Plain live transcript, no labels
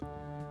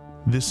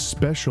This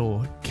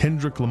special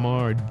Kendrick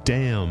Lamar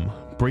Damn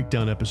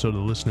breakdown episode of the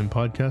Listening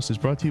Podcast is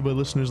brought to you by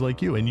listeners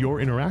like you and your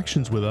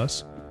interactions with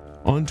us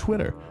on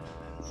Twitter.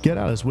 Get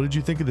at us. What did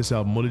you think of this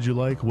album? What did you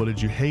like? What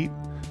did you hate?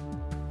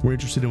 We're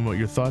interested in what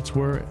your thoughts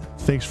were.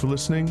 Thanks for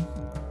listening.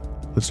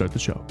 Let's start the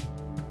show.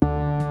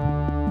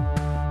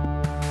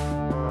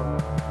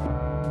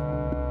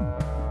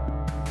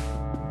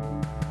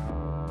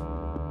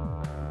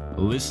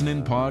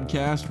 Listening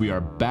Podcast, we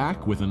are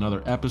back with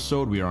another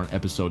episode. We are on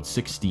episode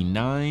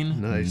 69.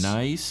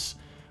 Nice.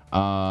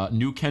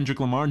 New Kendrick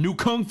Lamar, new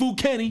Kung Fu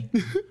Kenny.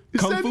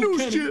 Kung Fu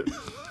Kenny. Shit?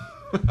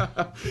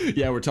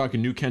 Yeah, we're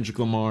talking new Kendrick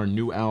Lamar.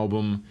 New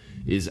album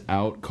is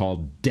out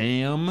called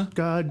Damn.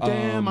 God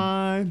damn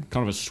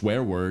kind of a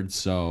swear word,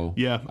 so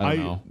yeah, I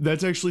don't know.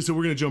 That's actually, so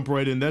we're going to jump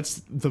right in.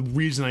 That's the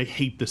reason I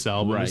hate this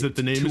album, Right. is that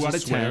the name is a swear.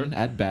 2 out of 10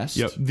 at best.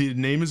 Yep, the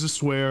name is a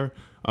swear.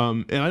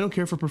 And I don't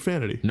care for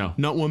profanity. No.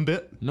 Not one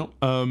bit. Nope.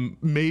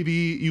 Maybe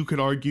you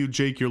could argue,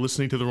 Jake, you're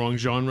listening to the wrong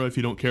genre if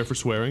you don't care for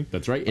swearing.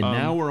 That's right. And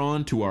now we're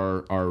on to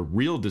our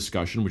real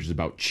discussion, which is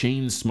about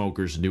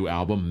Chainsmokers' new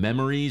album,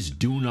 Memories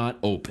Do Not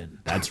Open.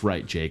 That's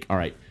right, Jake. All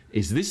right.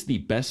 Is this the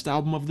best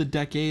album of the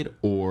decade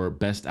or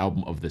best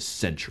album of the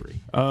century?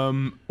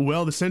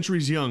 Well, the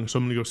century's young, so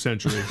I'm going to go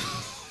century.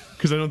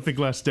 Because I don't think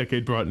last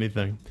decade brought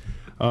anything.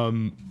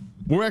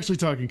 We're actually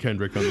talking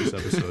Kendrick on this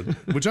episode,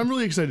 which I'm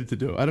really excited to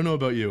do. I don't know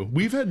about you.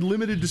 We've had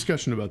limited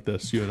discussion about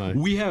this, you and I.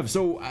 We have.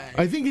 So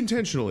I think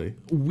intentionally.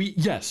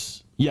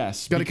 Yes.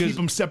 Got to keep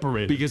them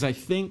separated. Because I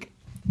think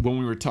when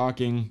we were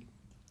talking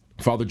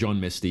Father John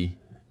Misty,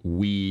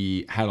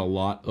 we had a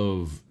lot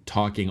of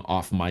talking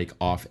off mic,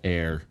 off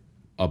air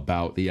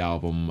about the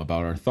album,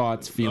 about our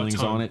thoughts,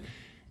 feelings on it.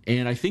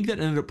 And I think that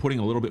ended up putting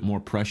a little bit more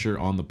pressure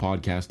on the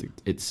podcast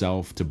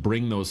itself to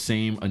bring those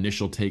same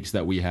initial takes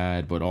that we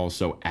had, but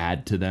also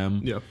add to them.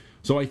 Yeah.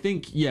 So I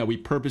think, we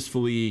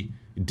purposefully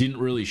didn't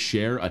really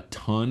share a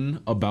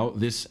ton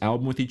about this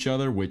album with each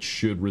other, which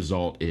should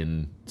result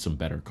in some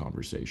better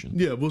conversation.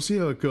 Yeah, we'll see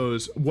how it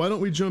goes. Why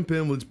don't we jump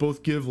in? Let's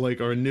both give like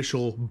our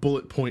initial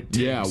bullet point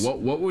takes. Yeah,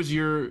 what was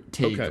your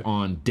take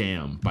on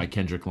Damn by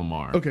Kendrick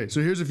Lamar? Okay,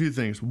 so here's a few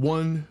things.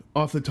 One,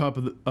 off the top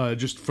of the,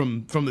 just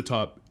from the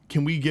top,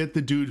 can we get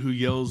the dude who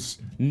yells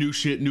new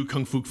shit, new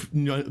Kung Fu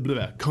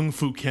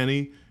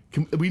Kenny?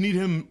 We need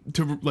him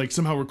to like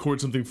somehow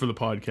record something for the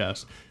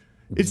podcast.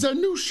 It's that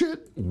new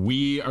shit.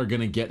 We are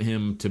going to get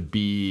him to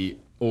be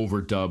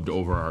overdubbed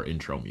over our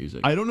intro music.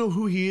 I don't know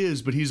who he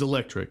is, but he's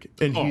electric.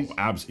 And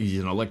he's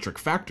an electric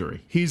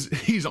factory.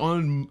 He's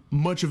on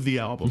much of the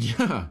album.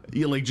 Yeah.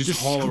 Like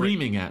just hollering.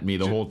 Screaming at me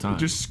the whole time.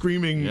 Just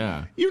screaming,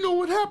 yeah. You know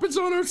what happens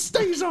on Earth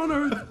stays on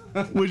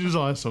Earth, which is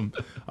awesome.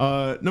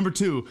 Number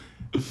two,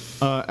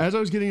 as I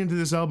was getting into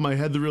this album, I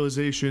had the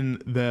realization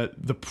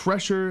that the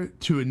pressure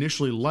to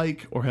initially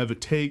like or have a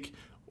take,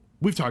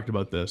 we've talked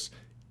about this,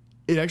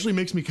 it actually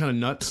makes me kind of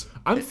nuts.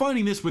 I'm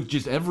finding this with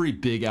just every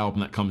big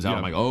album that comes out. Yeah.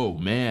 I'm like, oh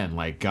man,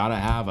 like gotta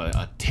have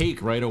a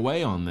take right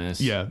away on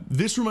this. Yeah,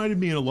 this reminded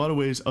me in a lot of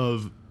ways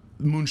of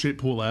Moonshaped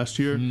Pool last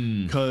year,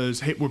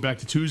 because hey, we're back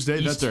to Tuesday.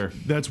 Easter.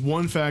 That's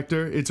one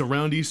factor. It's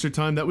around Easter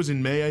time. That was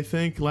in May, I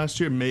think, last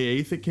year.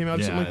 May 8th it came out,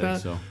 or something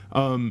like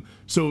that.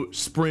 So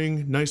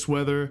spring, nice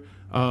weather,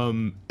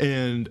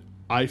 and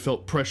I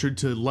felt pressured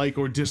to like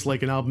or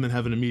dislike an album and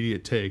have an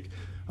immediate take.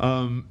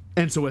 And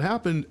so what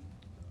happened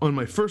on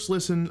my first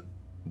listen,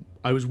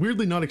 I was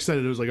weirdly not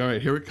excited. I was like, all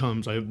right, here it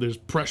comes. There's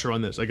pressure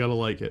on this. I gotta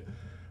like it.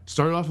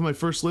 Started off on my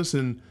first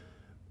listen,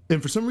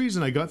 and for some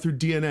reason I got through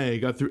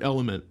DNA, got through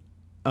Element,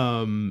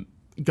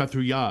 got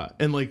through Yeah,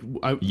 and like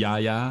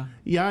Yeah.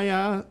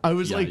 I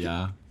was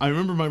Yeah. I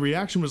remember my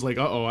reaction was like,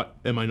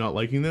 am I not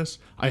liking this?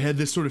 I had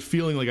this sort of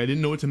feeling like I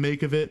didn't know what to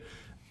make of it,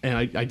 and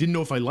I didn't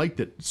know if I liked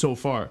it so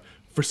far.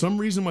 For some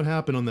reason, what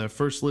happened on that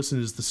first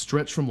listen is the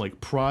stretch from like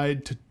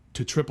Pride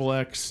to Triple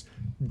X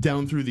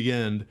down through the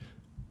end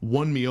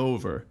won me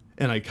over.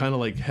 And I kind of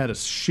like had a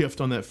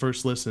shift on that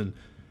first listen.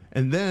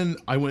 And then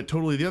I went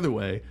totally the other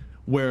way,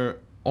 where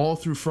all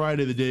through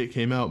Friday, the day it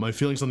came out, my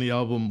feelings on the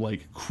album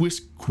like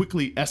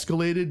quickly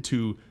escalated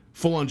to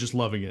full on just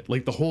loving it.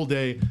 Like the whole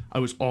day, I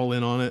was all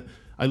in on it.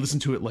 I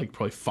listened to it like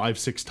probably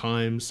 5-6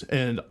 times.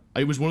 And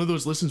it was one of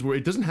those listens where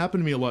it doesn't happen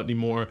to me a lot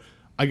anymore.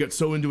 I got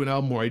so into an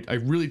album where I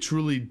really,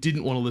 truly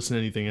didn't want to listen to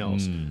anything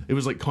else. It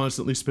was like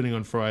constantly spinning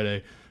on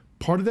Friday.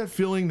 Part of that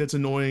feeling that's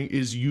annoying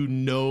is you're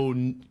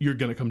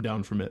gonna come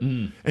down from it,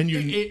 and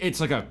it's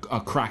like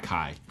a crack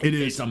high. It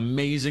is. It's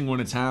amazing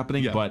when it's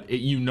happening, but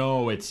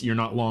you're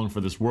not long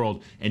for this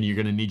world, and you're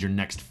gonna need your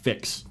next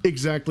fix.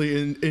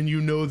 Exactly, and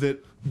you know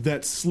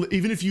that's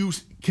even if you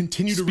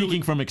continue to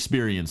speaking from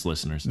experience,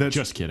 listeners.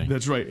 Just kidding.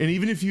 That's right, and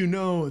even if you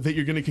know that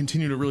you're gonna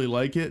continue to really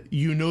like it,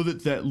 you know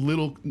that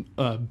little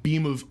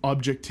beam of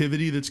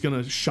objectivity that's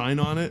gonna shine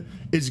on it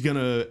is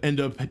gonna end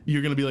up.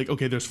 You're gonna be like,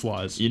 okay, there's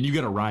flaws, and you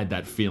gotta ride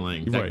that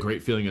feeling, that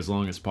great feeling, as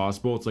long as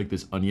possible. It's like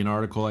this Onion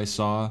article I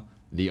saw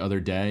the other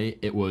day.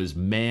 It was,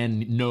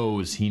 man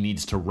knows he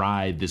needs to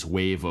ride this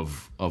wave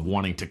of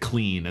wanting to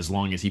clean as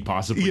long as he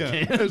possibly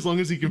can. As long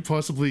as he can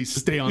possibly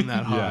stay on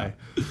that high.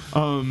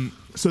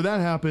 So that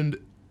happened.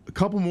 a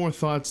couple more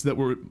thoughts that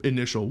were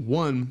initial.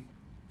 One,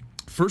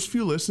 first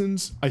few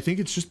listens, I think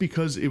it's just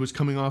because it was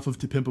coming off of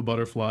To Pimp a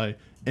Butterfly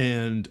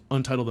and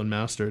Untitled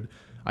Unmastered.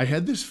 I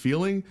had this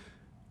feeling,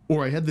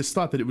 or I had this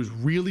thought that it was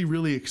really,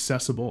 really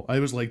accessible. I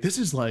was like, this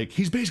is like,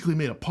 he's basically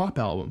made a pop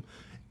album.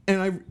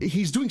 And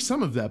he's doing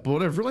some of that, but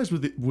what I've realized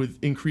with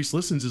increased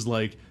listens is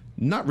like,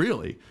 not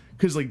really.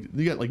 Because like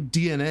you got like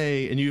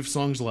DNA and you have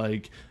songs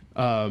like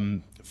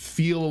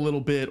Feel a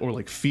Little Bit or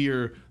like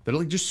Fear that are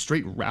like just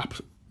straight rap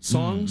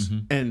songs,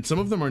 and some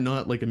of them are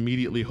not like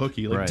immediately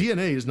hooky. Like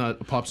DNA is not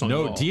a pop song.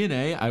 No, at all.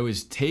 DNA, I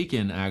was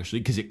taken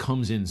actually because it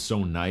comes in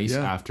so nice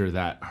after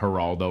that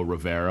Geraldo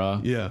Rivera.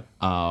 Yeah.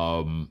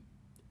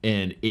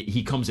 And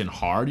he comes in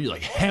hard. You're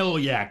like, hell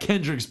yeah,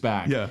 Kendrick's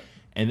back. Yeah.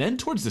 And then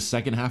towards the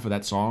second half of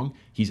that song,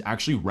 he's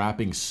actually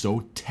rapping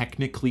so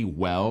technically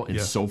well and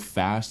so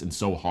fast and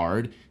so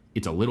hard.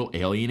 It's a little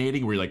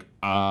alienating where you're like,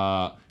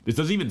 this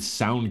doesn't even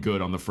sound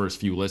good on the first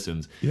few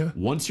listens. Yeah.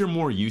 Once you're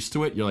more used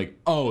to it, you're like,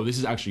 oh, this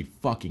is actually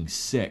fucking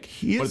sick.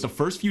 But at the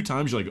first few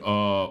times, you're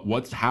like,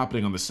 what's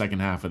happening on the second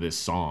half of this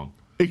song?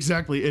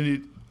 Exactly.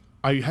 And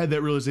I had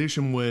that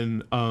realization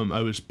when I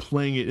was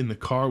playing it in the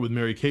car with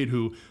Mary Kate,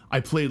 who I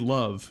played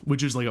Love,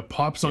 which is like a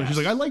pop song. Yes. She's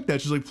like, I like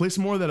that. She's like, play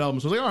some more of that album.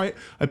 So I was like, all right.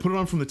 I put it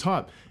on from the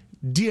top.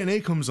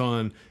 DNA comes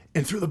on,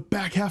 and through the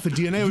back half of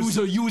DNA, use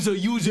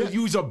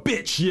a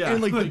bitch. Yeah.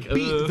 And like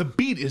the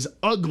beat is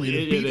ugly.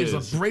 The beat is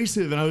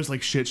abrasive. And I was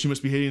like, shit, she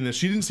must be hating this.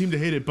 She didn't seem to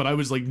hate it, but I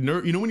was like, you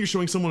know when you're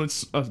showing someone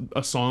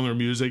a song or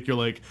music, you're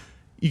like,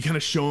 you kind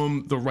of show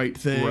them the right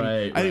thing.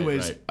 Right.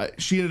 Anyways,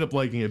 she ended up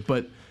liking it,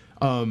 but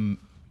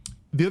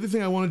the other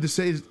thing I wanted to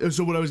say is,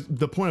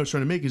 the point I was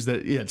trying to make is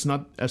that, it's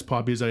not as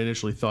poppy as I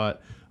initially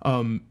thought.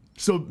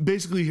 So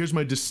basically, here's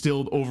my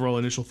distilled overall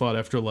initial thought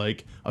after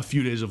like a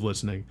few days of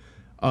listening.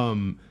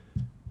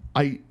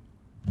 I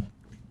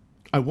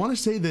want to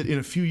say that in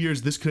a few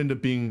years, this could end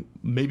up being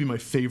maybe my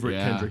favorite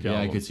Kendrick album.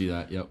 Yeah, I could see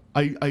that, yep.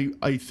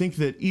 I think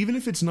that even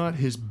if it's not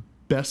his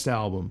best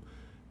album,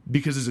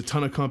 because there's a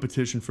ton of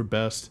competition for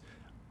best,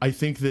 I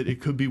think that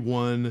it could be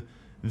one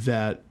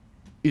that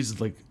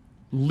is like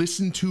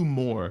listened to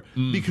more,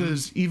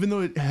 because even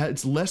though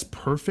it's less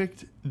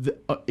perfect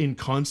in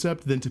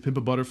concept than To Pimp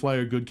a Butterfly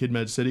or Good Kid,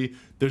 Mad City,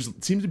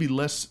 seems to be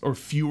less or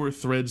fewer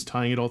threads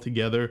tying it all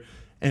together,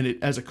 and it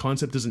as a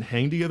concept doesn't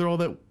hang together all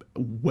that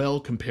well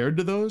compared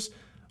to those.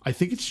 I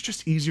think it's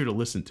just easier to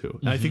listen to,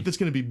 and I think that's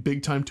going to be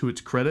big time to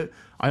its credit.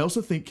 I also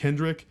think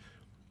Kendrick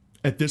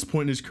at this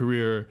point in his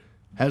career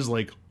has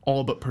like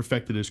all but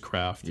perfected his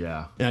craft.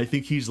 Yeah. And I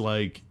think he's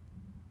like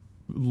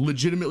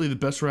legitimately the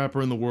best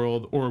rapper in the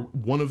world, or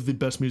one of the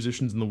best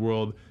musicians in the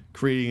world,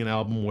 creating an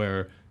album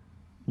where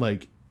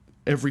like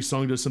every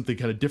song does something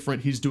kind of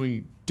different. He's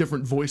doing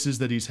different voices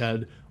that he's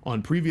had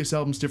on previous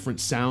albums, different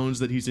sounds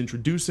that he's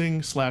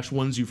introducing /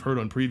 ones you've heard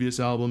on previous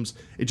albums.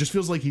 It just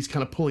feels like he's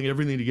kind of pulling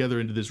everything together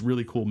into this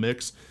really cool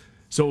mix.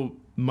 So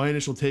my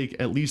initial take,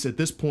 at least at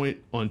this point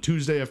on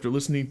Tuesday after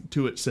listening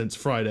to it since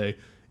Friday,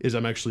 is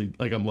I'm actually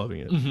like, I'm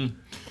loving it.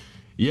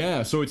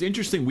 Yeah, so it's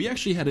interesting. We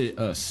actually had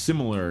a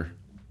similar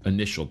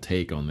initial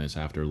take on this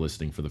after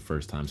listening for the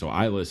first time. So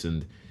I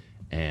listened,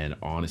 and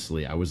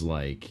honestly, I was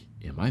like,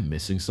 am I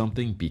missing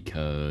something?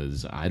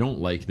 Because I don't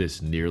like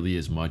this nearly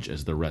as much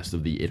as the rest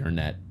of the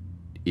internet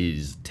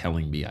is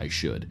telling me I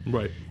should.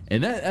 Right.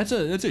 And that's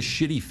a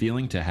shitty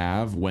feeling to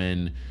have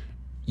when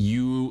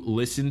you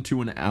listen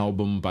to an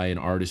album by an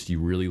artist you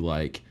really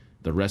like.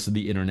 The rest of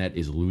the internet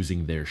is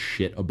losing their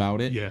shit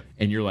about it. Yeah.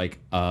 And you're like,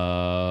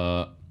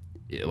 I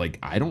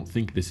don't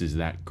think this is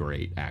that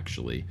great,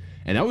 actually.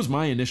 And that was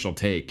my initial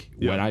take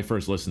when I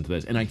first listened to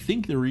this. And I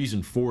think the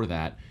reason for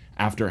that,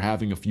 after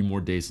having a few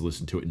more days to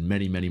listen to it and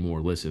many, many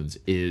more listens,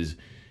 is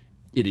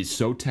it is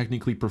so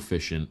technically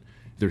proficient.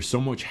 There's so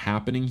much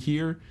happening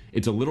here.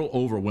 It's a little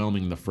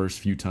overwhelming the first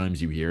few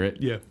times you hear it.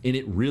 Yeah. And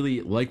it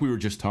really, like we were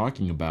just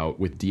talking about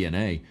with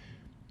DNA,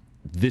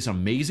 this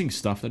amazing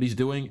stuff that he's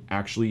doing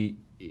actually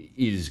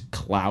is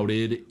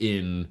clouded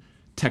in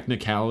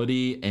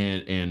technicality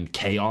and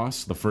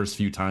chaos the first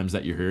few times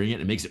that you're hearing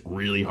it. It makes it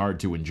really hard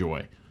to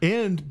enjoy.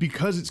 And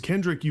because it's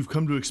Kendrick, you've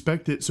come to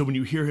expect it. So when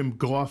you hear him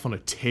go off on a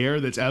tear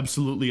that's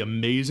absolutely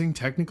amazing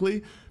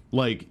technically,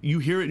 like you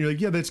hear it and you're like,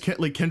 yeah, that's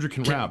Kendrick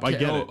can rap. I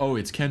get it. Oh,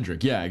 it's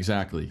Kendrick. Yeah,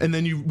 exactly. And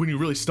then when you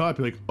really stop,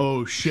 you're like,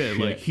 oh shit.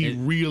 Like he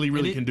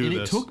really can do this.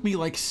 And it took me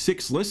like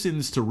 6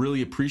 listens to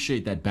really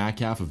appreciate that back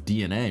half of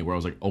DNA, where I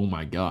was like, oh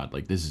my God,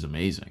 like this is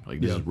amazing.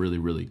 Like this is really,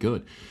 really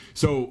good.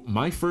 So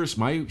my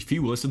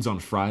few listens on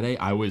Friday,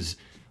 I was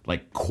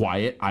like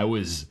quiet. I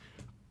was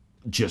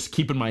just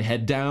keeping my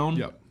head down.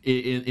 Yep.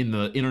 In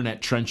the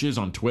internet trenches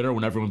on Twitter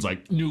when everyone's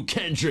like, new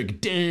Kendrick,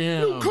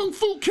 damn. New Kung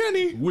Fu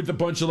Kenny. With a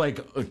bunch of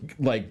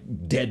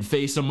like dead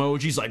face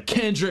emojis, like,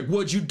 Kendrick,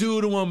 what'd you do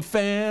to him,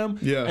 fam?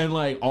 Yeah. And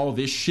like all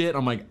this shit.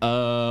 I'm like,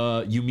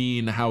 you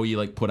mean how he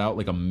like put out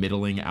like a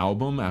middling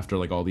album after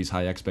like all these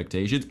high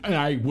expectations? And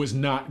I was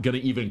not gonna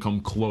even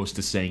come close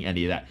to saying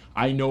any of that.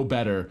 I know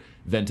better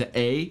than to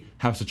A,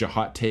 have such a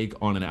hot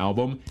take on an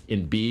album,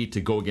 and B,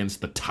 to go against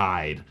the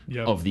tide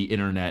of the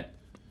internet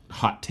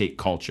hot take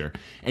culture.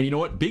 And you know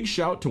what? Big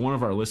shout to one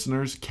of our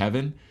listeners,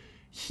 Kevin.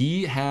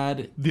 He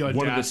had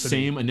one of the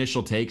same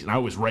initial takes, and I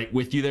was right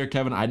with you there,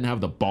 Kevin. I didn't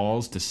have the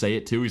balls to say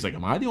it too. He's like,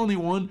 am I the only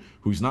one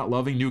who's not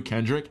loving new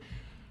Kendrick?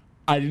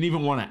 I didn't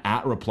even want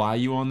to reply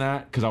you on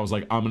that because I was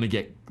like, I'm going to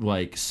get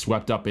like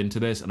swept up into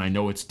this, and I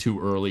know it's too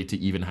early to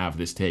even have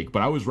this take.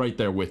 But I was right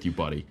there with you,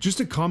 buddy. Just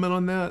to comment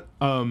on that,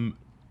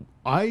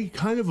 I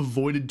kind of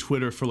avoided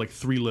Twitter for like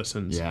 3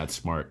 listens. Yeah, it's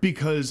smart.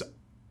 Because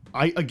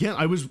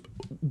I was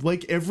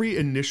like every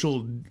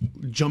initial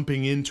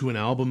jumping into an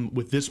album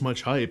with this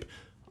much hype,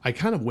 I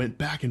kind of went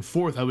back and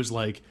forth. I was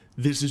like,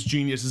 this is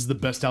genius. This is the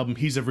best album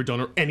he's ever done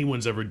or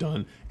anyone's ever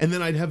done. And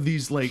then I'd have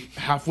these like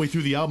halfway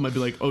through the album, I'd be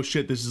like, oh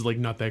shit, this is like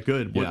not that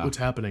good. What's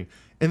happening?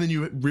 And then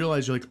you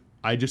realize you're like,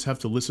 I just have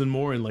to listen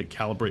more and like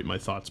calibrate my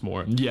thoughts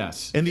more.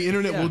 Yes. And the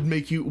internet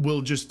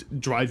will just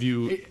drive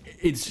you.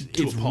 It's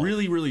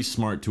really, really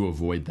smart to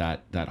avoid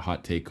that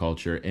hot take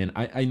culture. And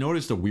I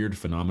noticed a weird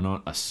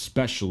phenomenon,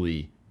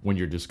 especially when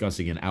you're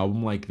discussing an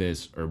album like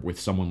this or with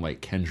someone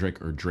like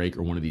Kendrick or Drake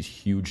or one of these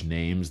huge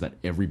names that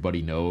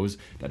everybody knows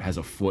that has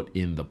a foot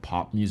in the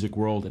pop music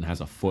world and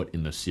has a foot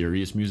in the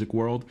serious music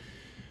world.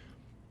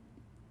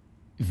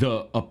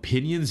 The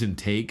opinions and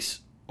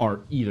takes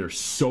are either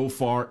so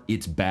far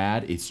it's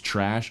bad, it's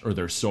trash, or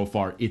they're so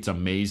far it's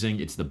amazing,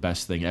 it's the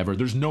best thing ever.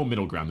 There's no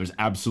middle ground. There's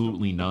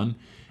absolutely none.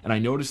 And I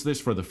noticed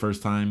this for the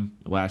first time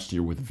last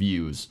year with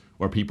Views,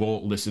 where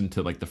people listen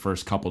to like the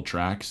first couple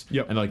tracks and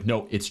they're like,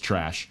 no, it's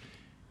trash.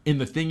 And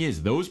the thing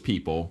is, those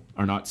people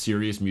are not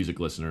serious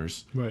music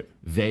listeners. Right.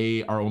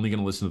 They are only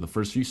going to listen to the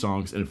first few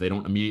songs, and if they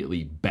don't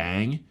immediately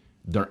bang,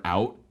 they're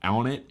out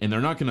on it, and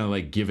they're not going to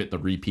like give it the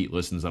repeat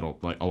listens that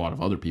like a lot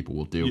of other people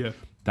will do. Yeah.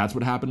 That's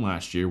what happened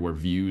last year, where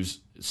Views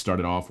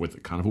started off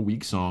with kind of a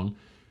weak song.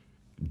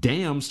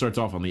 Damn starts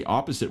off on the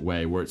opposite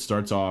way, where it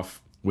starts off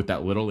with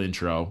that little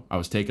intro. I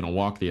was taking a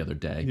walk the other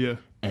day. Yeah.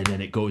 And then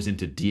it goes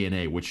into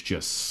DNA, which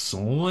just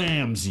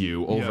slams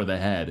you over the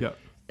head. Yeah.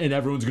 And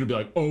everyone's going to be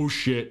like, oh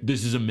shit,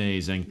 this is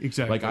amazing.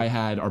 Exactly. Like I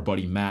had our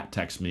buddy Matt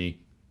text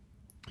me.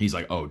 He's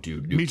like, oh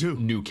dude, me too.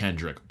 New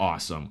Kendrick,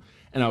 awesome.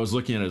 And I was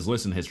looking at his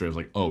listen history. I was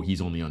like, oh,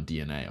 he's only on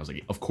DNA. I was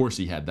like, of course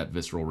he had that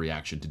visceral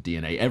reaction to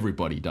DNA.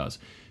 Everybody does.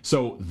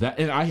 So that,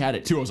 and I had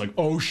it too. I was like,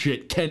 oh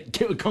shit,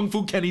 Kung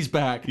Fu Kenny's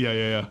back.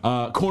 Yeah.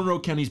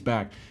 Cornrow Kenny's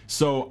back.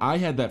 So I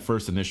had that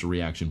first initial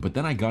reaction, but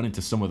then I got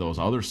into some of those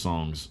other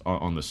songs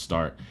on the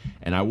start,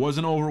 and I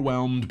wasn't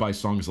overwhelmed by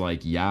songs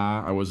like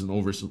Yeah. I wasn't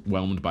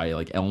overwhelmed by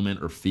like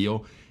Element or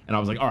Feel. And I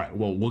was like, all right,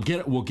 well, we'll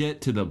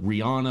get to the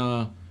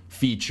Rihanna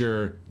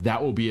feature.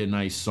 That will be a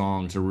nice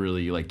song to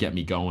really like get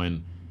me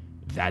going.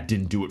 That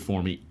didn't do it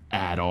for me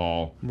at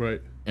all.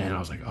 Right. And I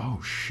was like, oh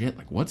shit,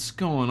 like what's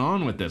going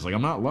on with this? Like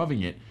I'm not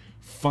loving it.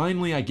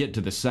 Finally, I get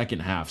to the second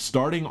half,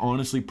 starting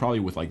honestly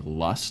probably with like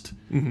Lust.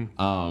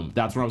 Mm-hmm.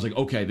 That's when I was like,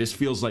 okay, this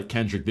feels like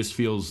Kendrick. This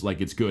feels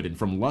like it's good. And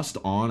from Lust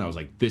on, I was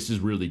like, this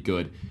is really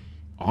good.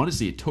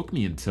 Honestly, it took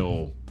me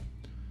until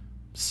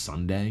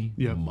Sunday,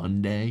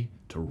 Monday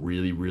to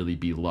really, really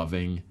be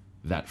loving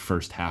that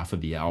first half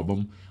of the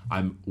album.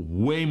 I'm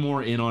way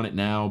more in on it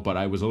now, but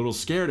I was a little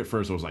scared at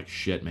first. I was like,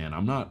 shit, man,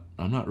 I'm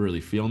not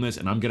really feeling this,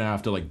 and I'm gonna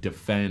have to like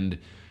defend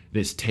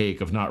this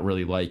take of not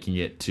really liking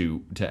it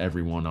to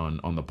everyone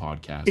on the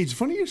podcast. It's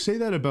funny you say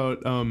that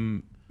about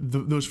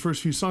those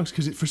first few songs,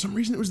 because for some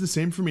reason it was the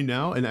same for me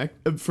now, and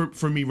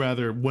for me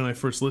rather when I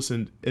first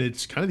listened, and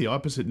it's kind of the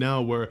opposite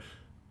now, where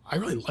I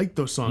really like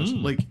those songs,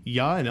 like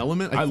Yeah and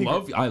Element. I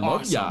love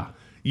Yeah.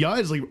 Yeah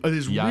is like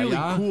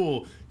really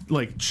cool,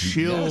 like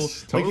chill.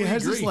 Yes, totally like it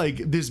has agree. this like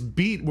this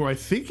beat where I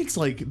think it's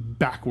like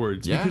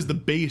backwards because the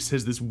bass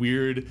has this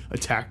weird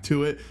attack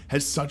to it,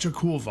 has such a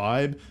cool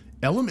vibe.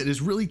 Element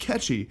is really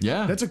catchy.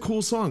 Yeah. That's a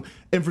cool song.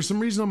 And for some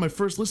reason on my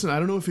first listen, I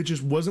don't know if it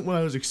just wasn't what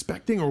I was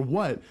expecting or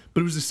what,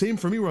 but it was the same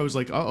for me where I was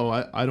like,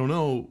 I don't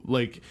know.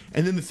 Like,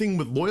 and then the thing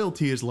with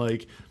Loyalty is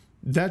like,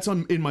 that's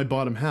in my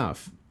bottom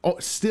half. Oh,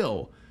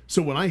 still.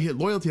 So when I hit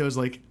Loyalty, I was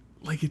like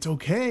it's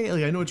okay.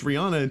 Like I know it's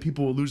Rihanna and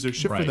people will lose their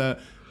shit for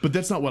that, but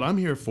that's not what I'm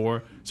here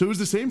for. So it was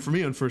the same for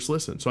me on first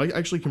listen. So I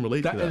actually can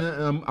relate to that.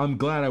 And I'm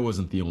glad I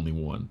wasn't the only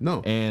one.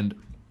 No. And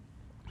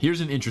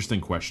here's an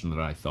interesting question that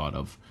I thought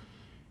of.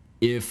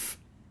 If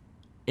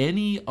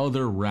any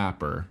other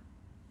rapper,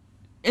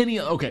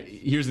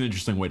 here's an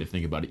interesting way to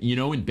think about it. You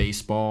know, in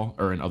baseball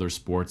or in other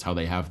sports, how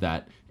they have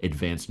that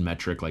advanced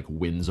metric like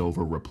wins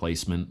over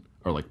replacement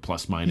or like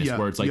plus minus,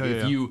 where it's like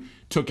if you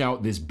took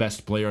out this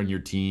best player on your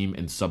team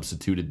and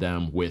substituted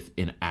them with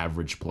an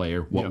average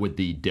player, what would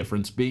the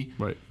difference be?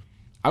 Right.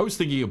 I was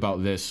thinking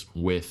about this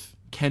with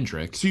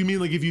Kendrick. So you mean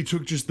like if you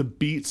took just the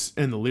beats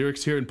and the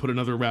lyrics here and put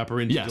another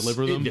rapper in to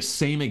deliver them? The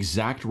same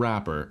exact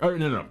rapper. Or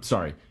no,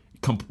 sorry.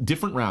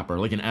 Different rapper,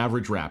 like an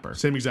average rapper.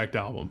 Same exact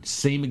album.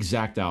 Same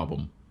exact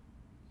album.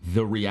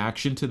 The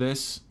reaction to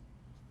this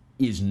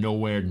is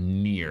nowhere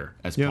near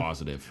as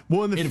positive.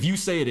 Well, and if you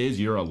say it is,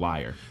 you're a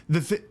liar.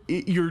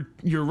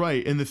 You're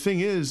right. And the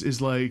thing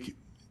is like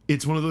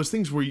it's one of those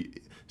things where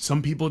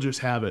some people just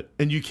have it,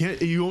 and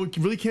you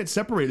really can't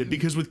separate it,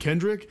 because with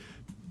Kendrick,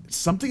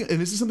 and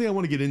this is something I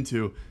want to get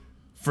into.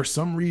 For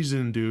some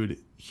reason, dude,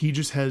 he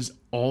just has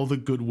all the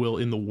goodwill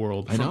in the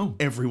world from know.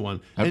 everyone.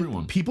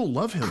 Everyone. And people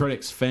love him.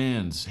 Critics,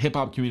 fans, hip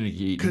hop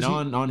community,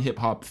 non-hip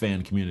hop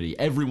fan community.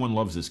 Everyone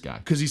loves this guy.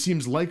 Because he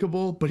seems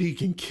likable, but he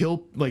can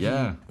kill, like,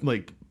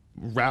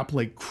 rap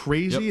like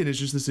crazy. And it's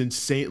just this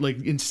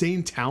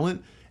insane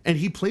talent. And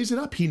he plays it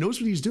up. He knows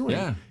what he's doing.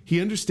 Yeah.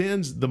 He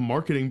understands the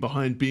marketing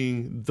behind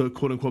being the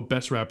quote unquote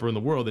best rapper in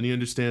the world. And he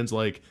understands,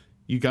 like,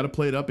 you got to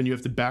play it up and you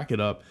have to back it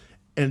up.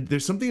 And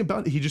there's something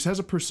about it. He just has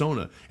a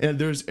persona.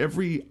 And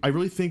I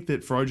really think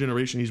that for our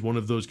generation, he's one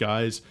of those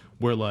guys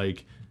where,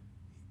 like,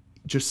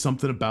 just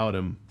something about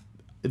him,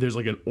 there's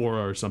like an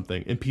aura or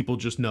something. And people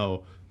just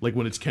know, like,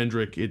 when it's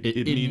Kendrick, it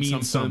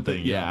means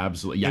something. Yeah,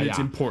 absolutely. Yeah, and it's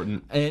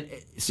important. And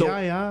so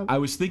I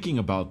was thinking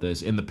about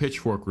this, and the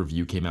Pitchfork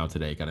review came out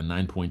today. Got a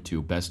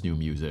 9.2 Best New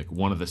Music.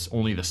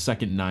 Only the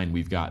second 9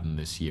 we've gotten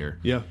this year.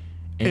 Yeah.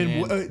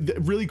 And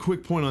really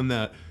quick point on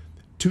that.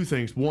 2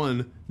 things.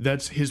 One,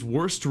 that's his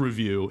worst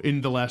review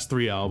in the last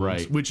 3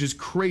 albums, which is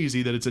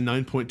crazy that it's a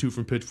 9.2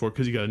 from Pitchfork,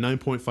 because you got a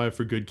 9.5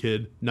 for Good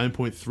Kid,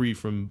 9.3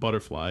 from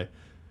Butterfly.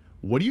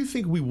 What do you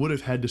think we would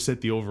have had to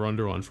set the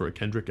over-under on for a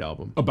Kendrick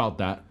album? About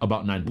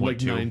 9.2. Like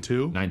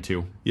 9.2?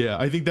 9.2. Yeah,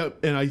 I think that,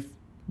 and I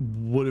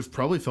would have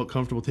probably felt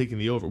comfortable taking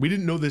the over. We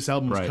didn't know this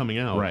album was coming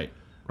out. Right.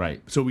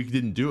 So we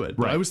didn't do it.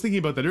 But I was thinking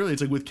about that earlier.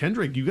 It's like with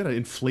Kendrick, you got to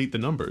inflate the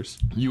numbers.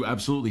 You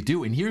absolutely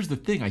do. And here's the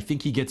thing. I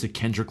think he gets a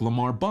Kendrick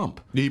Lamar bump.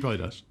 Yeah, he probably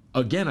does.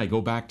 Again, I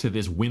go back to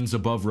this wins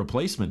above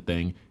replacement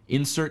thing.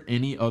 Insert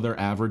any other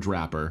average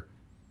rapper,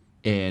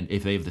 and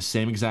if they have the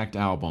same exact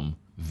album,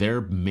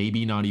 they're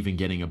maybe not even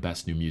getting a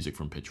Best New Music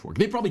from Pitchfork.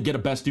 They probably get a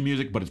Best New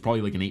Music, but it's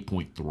probably like an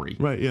 8.3.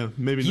 Right, yeah,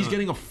 maybe He's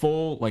getting a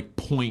full, like,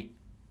 point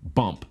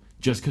bump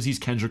just because he's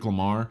Kendrick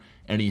Lamar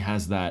and he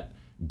has that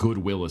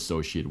goodwill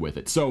associated with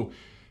it. So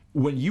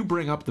when you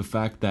bring up the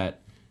fact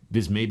that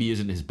this maybe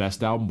isn't his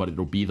best album, but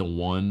it'll be the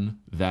one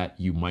that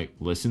you might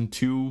listen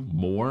to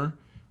more,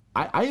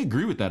 I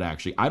agree with that,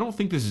 actually. I don't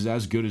think this is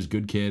as good as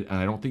Good Kid, and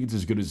I don't think it's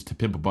as good as To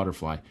Pimp a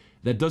Butterfly.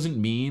 That doesn't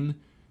mean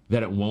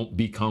that it won't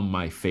become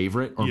my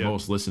favorite or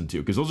most listened to,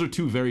 because those are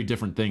 2 very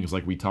different things,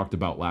 like we talked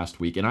about last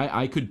week. And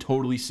I could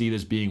totally see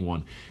this being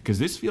one, because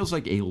this feels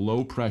like a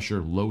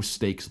low-pressure,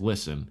 low-stakes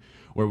listen,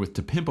 where with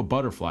To Pimp a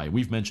Butterfly,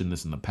 we've mentioned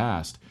this in the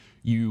past,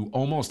 you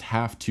almost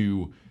have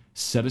to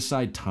set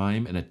aside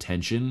time and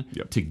attention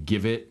to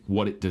give it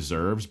what it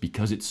deserves,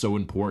 because it's so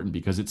important,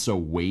 because it's so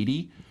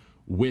weighty.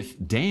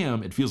 With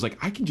Damn, it feels like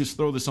I can just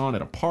throw this on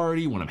at a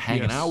party when I'm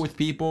hanging out with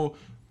people,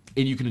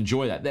 and you can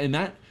enjoy that. And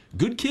that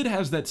Good Kid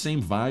has that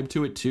same vibe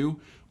to it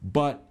too,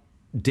 but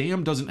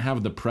Damn doesn't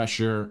have the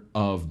pressure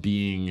of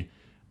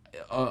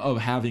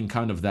having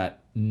kind of that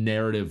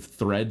narrative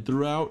thread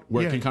throughout,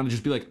 where it can kind of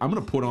just be like, I'm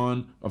gonna put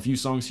on a few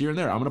songs here and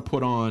there. I'm gonna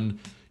put on,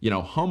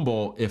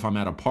 Humble if I'm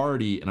at a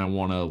party and I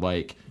want to,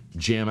 like,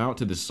 jam out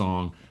to this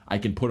song. I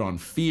can put on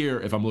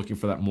Fear if I'm looking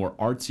for that more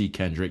artsy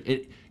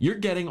Kendrick. You're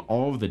getting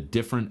all of the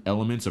different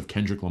elements of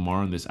Kendrick Lamar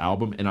on this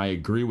album, and I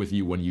agree with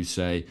you when you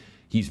say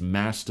he's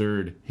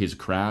mastered his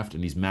craft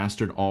and he's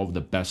mastered all of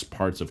the best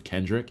parts of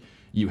Kendrick.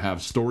 You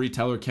have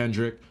storyteller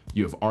Kendrick,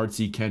 you have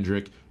artsy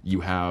Kendrick,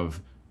 you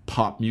have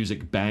pop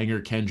music banger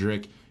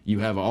Kendrick, you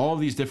have all of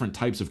these different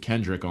types of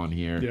Kendrick on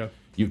here. Yeah.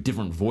 You have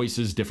different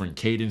voices, different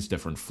cadence,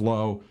 different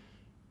flow.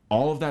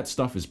 All of that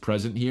stuff is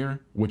present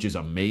here, which is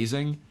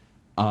amazing.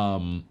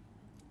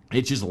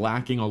 It's just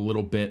lacking a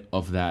little bit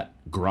of that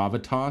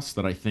gravitas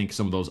that I think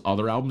some of those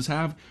other albums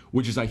have,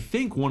 which is, I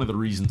think, one of the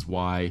reasons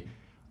why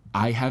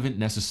I haven't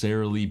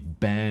necessarily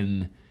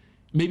been,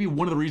 maybe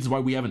one of the reasons why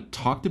we haven't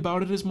talked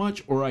about it as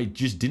much, or I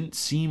just didn't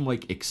seem,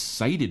 like,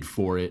 excited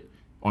for it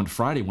on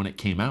Friday when it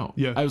came out.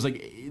 Yeah. I was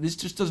like, this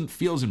just doesn't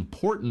feel as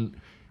important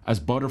as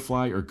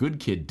Butterfly or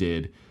Good Kid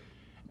did.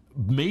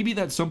 Maybe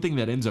that's something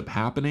that ends up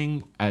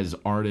happening as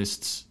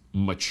artists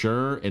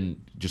mature and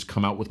just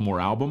come out with more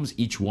albums.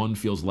 Each one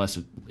feels less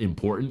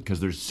important because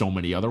there's so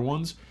many other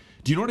ones.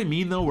 Do you know what I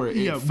mean, though, where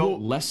it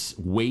felt less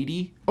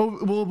weighty? Oh,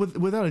 well,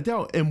 without a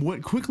doubt. And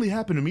what quickly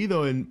happened to me,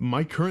 though, and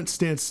my current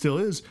stance still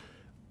is,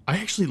 I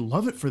actually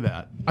love it for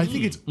that. I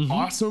think it's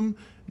awesome,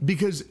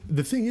 because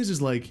the thing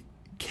is like,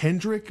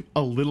 Kendrick,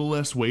 a little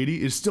less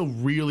weighty, is still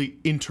really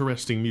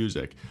interesting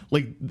music.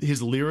 Like,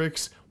 his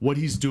lyrics, what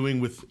he's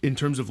doing in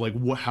terms of, like,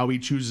 how he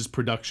chooses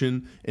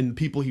production and the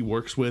people he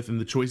works with and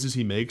the choices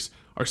he makes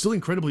are still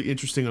incredibly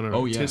interesting on an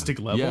artistic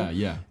level.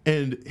 Yeah.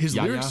 And his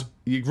lyrics,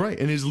 right,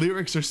 and his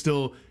lyrics are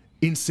still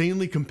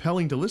insanely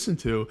compelling to listen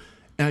to.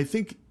 And I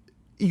think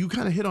you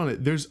kind of hit on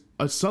it. There's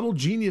a subtle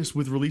genius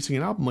with releasing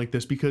an album like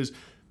this, because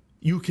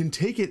you can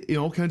take it in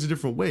all kinds of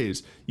different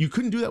ways. You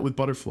couldn't do that with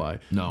Butterfly.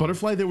 No.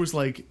 Butterfly, there was,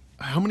 like,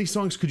 how many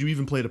songs could you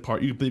even play it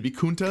apart? Maybe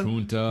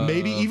Kunta,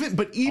 maybe even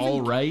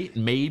All Right,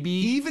 maybe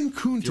even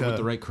Kunta, if you're with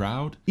the right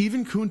crowd.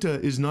 Even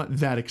Kunta is not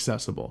that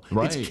accessible.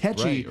 Right, it's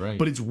catchy,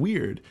 but it's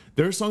weird.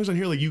 There are songs on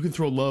here like you could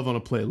throw Love on a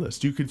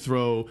playlist, you could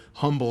throw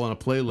Humble on a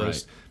playlist.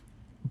 Right.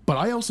 But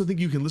I also think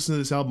you can listen to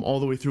this album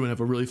all the way through and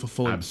have a really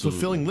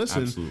fulfilling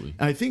listen. Absolutely.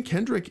 And I think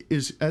Kendrick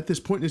is at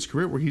this point in his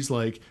career where he's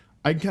like,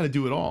 I can kind of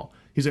do it all.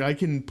 He's like, I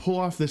can pull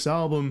off this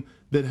album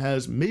that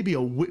has maybe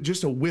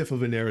just a whiff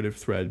of a narrative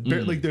thread.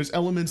 Like there's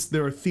elements,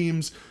 there are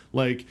themes,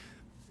 like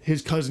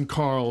his cousin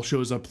Carl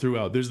shows up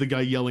throughout. There's the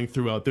guy yelling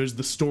throughout. There's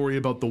the story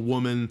about the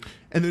woman,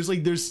 and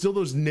there's still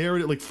those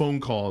narrative, like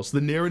phone calls.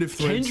 The narrative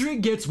threads.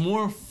 Kendrick gets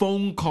more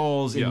phone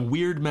calls and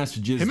weird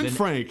messages Him than and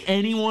Frank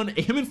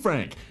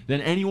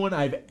than anyone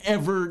I've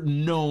ever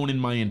known in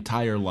my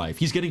entire life.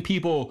 He's getting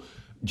people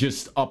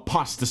just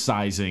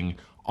apostatizing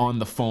on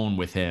the phone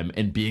with him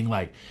and being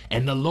like,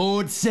 and the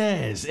Lord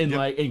says, and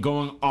and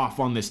going off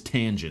on this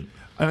tangent.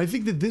 And I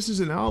think that this is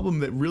an album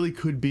that really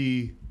could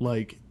be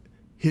like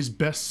his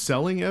best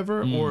selling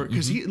ever, or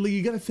because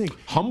you got to think,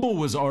 Humble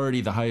was already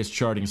the highest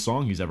charting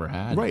song he's ever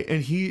had, right?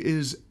 And he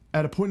is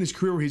at a point in his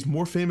career where he's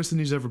more famous than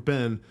he's ever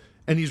been,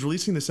 and he's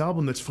releasing this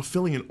album that's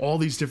fulfilling in all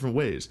these different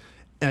ways.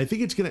 And I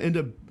think it's going to end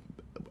up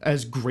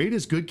as great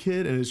as Good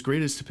Kid and as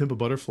great as To Pimp a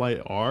Butterfly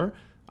are.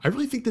 I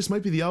really think this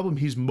might be the album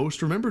he's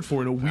most remembered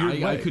for in a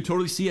weird way. I could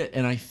totally see it,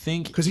 and I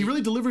think because he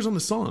really delivers on the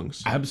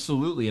songs.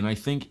 Absolutely, and I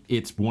think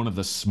it's one of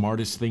the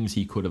smartest things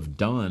he could have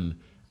done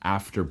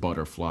after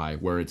Butterfly,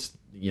 where it's,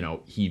 you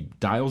know, he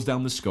dials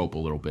down the scope a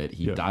little bit.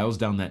 He dials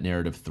down that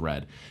narrative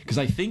thread, because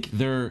I think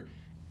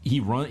he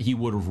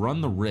would have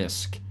run the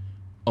risk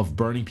of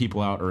burning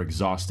people out or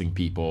exhausting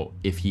people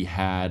if he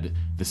had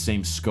the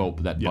same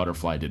scope that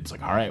Butterfly did. It's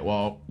like, all right,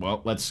 well,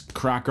 let's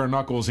crack our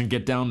knuckles and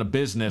get down to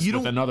business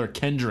with another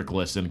Kendrick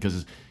listen,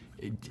 because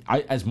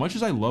as much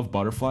as I love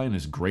Butterfly and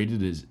as great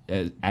it is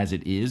as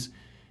it is,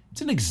 it's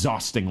an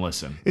exhausting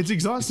listen. It's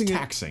exhausting. It's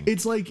taxing.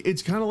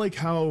 It's kind of like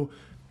how,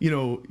 you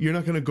know, you're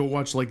not going to go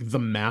watch like The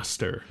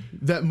Master,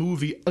 that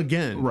movie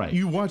again. Right.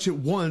 You watch it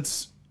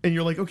once and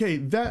you're like, okay,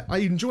 that I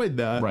enjoyed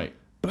that. Right.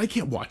 But I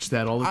can't watch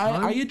that all the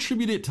time. I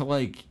attribute it to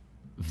like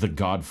The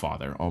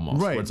Godfather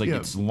almost. Right. Where it's like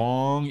it's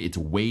long, it's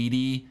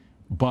weighty,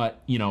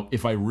 but you know,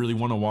 if I really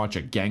want to watch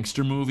a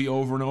gangster movie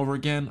over and over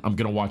again, I'm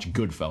gonna watch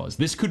Goodfellas.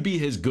 This could be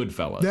his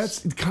Goodfellas.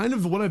 That's kind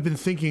of what I've been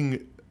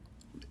thinking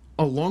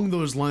along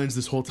those lines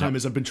this whole time.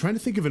 Is I've been trying to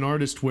think of an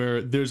artist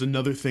where there's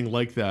another thing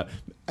like that.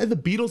 The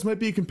Beatles might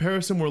be a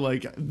comparison where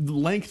like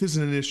length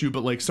isn't an issue,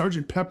 but like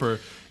Sgt. Pepper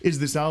is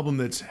this album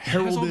that's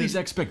heralded. It has all these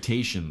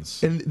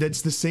expectations. And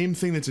that's the same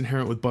thing that's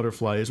inherent with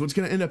Butterfly. Is what's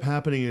going to end up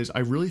happening is I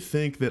really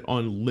think that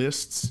on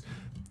lists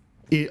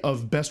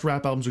of best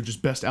rap albums or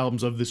just best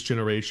albums of this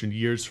generation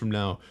years from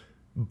now,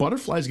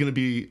 Butterfly is going to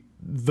be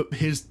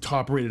his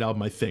top rated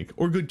album, I think,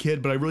 or Good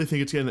Kid, but I really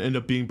think it's going to end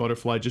up being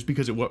Butterfly just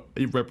because of what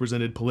it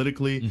represented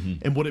politically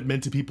and what it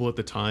meant to people at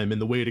the time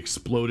and the way it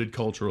exploded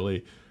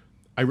culturally.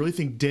 I really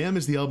think Damn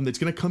is the album that's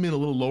going to come in a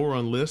little lower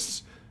on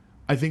lists.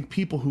 I think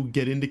people who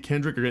get into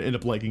Kendrick are going to end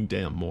up liking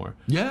Damn more.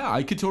 Yeah,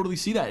 I could totally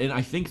see that. And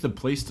I think the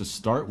place to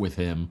start with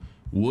him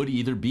would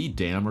either be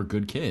Damn or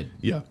Good Kid.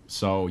 Yeah.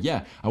 So,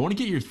 yeah, I want to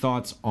get your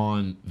thoughts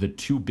on the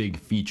two big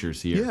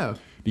features here. Yeah.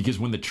 Because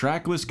when the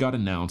track list got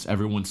announced,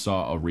 everyone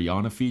saw a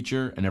Rihanna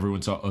feature and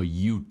everyone saw a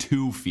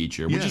U2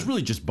 feature, which is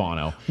really just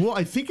Bono. Well,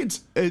 I think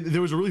it's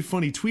there was a really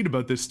funny tweet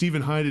about this.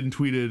 Stephen Hyden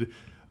tweeted,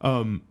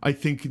 I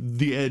think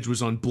The Edge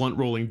was on blunt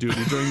rolling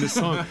duty during this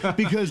song,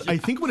 because I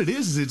think what it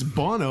is it's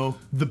Bono,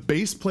 the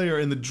bass player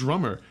and the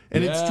drummer,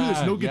 and it's true,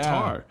 there's no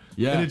guitar.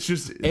 Yeah, and it's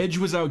just Edge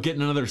was out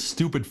getting another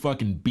stupid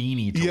fucking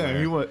beanie to wear.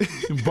 He was.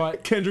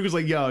 But Kendrick was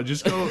like, "Yo,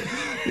 just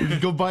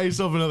go buy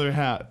yourself another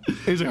hat."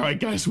 He's like, "All right,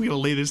 guys, we gotta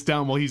lay this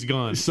down while he's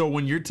gone." So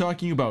when you're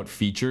talking about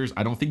features,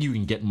 I don't think you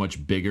can get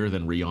much bigger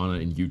than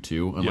Rihanna and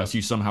U2 unless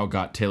you somehow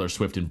got Taylor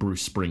Swift and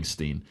Bruce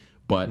Springsteen.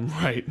 But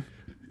right.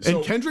 So,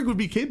 and Kendrick would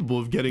be capable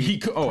of getting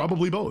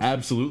probably both.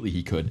 Absolutely,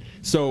 he could.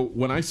 So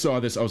when I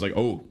saw this, I was like,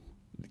 oh,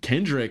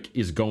 Kendrick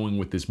is going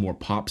with this more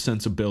pop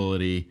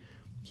sensibility.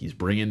 He's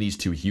bringing these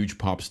two huge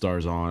pop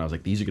stars on. I was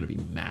like, these are going to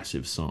be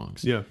massive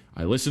songs. Yeah.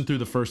 I listened through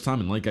the first time,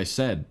 and like I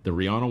said, the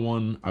Rihanna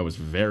one, I was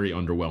very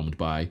underwhelmed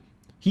by.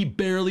 He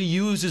barely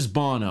uses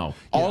Bono.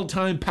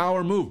 All-time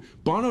power move.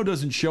 Bono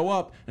doesn't show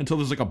up until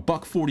there's like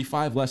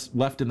 $1.45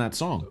 left in that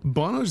song.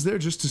 Bono's there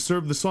just to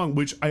serve the song,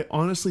 which I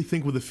honestly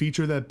think with a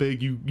feature that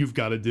big, you've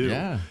got to do.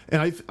 Yeah.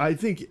 And I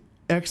think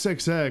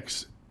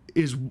XXX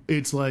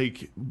it's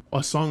like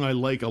a song I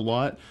like a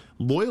lot.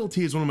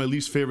 Loyalty is one of my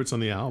least favorites on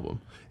the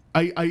album.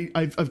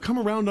 I've come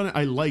around on it.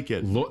 I like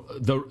it.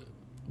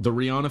 The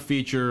Rihanna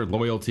feature,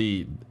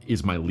 Loyalty,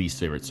 is my least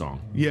favorite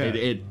song. Yeah.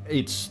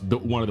 It's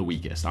one of the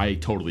weakest. I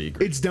totally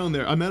agree. It's down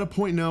there. I'm at a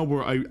point now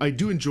where I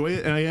do enjoy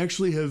it, and I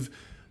actually have...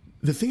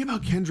 The thing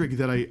about Kendrick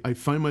that I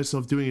find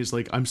myself doing is,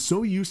 like, I'm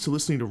so used to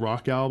listening to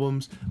rock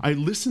albums. I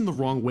listen the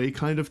wrong way,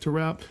 kind of, to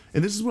rap.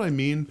 And this is what I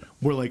mean,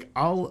 where, like,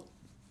 I'll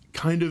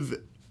kind of...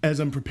 As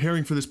I'm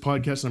preparing for this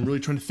podcast, I'm really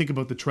trying to think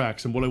about the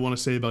tracks and what I want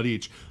to say about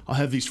each. I'll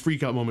have these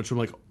freak out moments where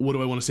I'm like, what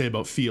do I want to say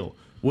about Feel?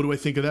 What do I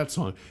think of that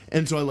song?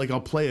 And so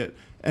I'll play it,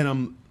 and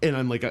I'm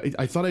like,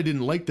 I thought I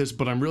didn't like this,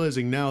 but I'm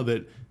realizing now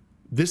that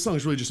this song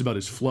is really just about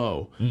his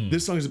flow.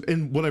 This song is,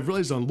 and what I've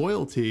realized on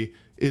Loyalty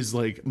is,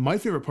 like, my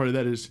favorite part of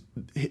that is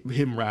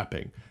him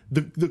rapping.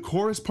 The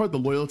chorus part, the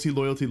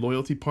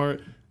loyalty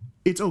part,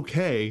 it's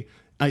okay.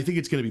 I think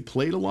it's going to be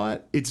played a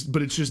lot.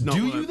 But it's just not.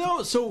 Do you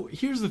though? So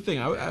here's the thing.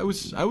 I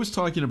was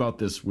talking about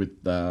this with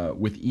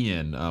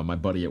Ian, my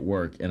buddy at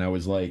work, and I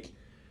was like,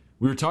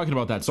 we were talking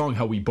about that song.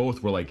 How we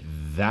both were like,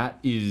 that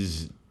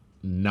is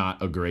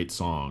not a great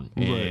song,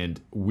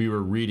 and we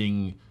were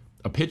reading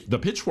the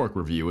Pitchfork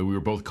review, and we were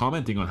both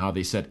commenting on how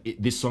they said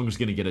this song is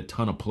going to get a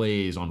ton of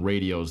plays on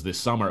radios this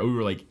summer. And we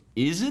were like,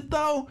 is it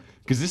though?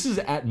 Because this is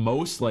at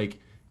most like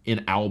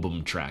an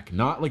album track,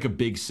 not like a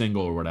big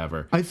single or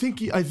whatever. I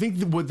think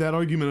what that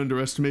argument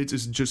underestimates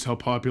is just how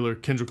popular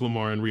Kendrick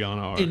Lamar and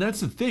Rihanna are. And that's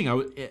the thing. I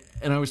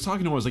was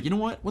talking to him. I was like, you know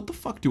what? What the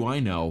fuck do I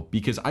know?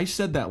 Because I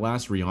said that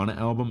last Rihanna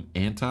album,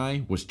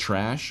 Anti, was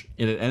trash,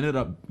 and it ended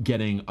up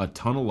getting a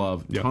ton of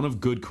love, ton of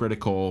good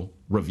critical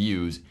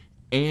reviews,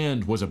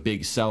 and was a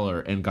big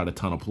seller and got a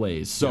ton of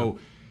plays. So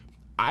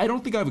I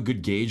don't think I have a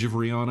good gauge of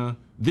Rihanna.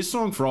 This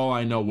song, for all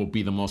I know, will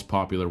be the most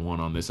popular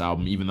one on this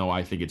album, even though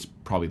I think it's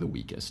probably the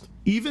weakest.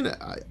 Even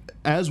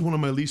as one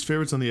of my least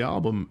favorites on the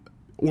album,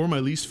 or my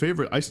least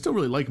favorite, I still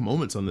really like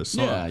moments on this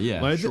song.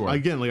 Yeah, sure.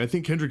 Again, I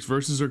think Kendrick's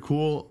verses are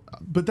cool,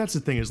 but that's the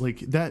thing is like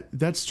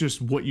that's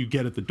just what you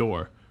get at the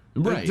door.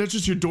 Right. That's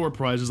just your door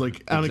prize. Is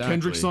like on a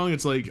Kendrick song,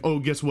 it's like, oh,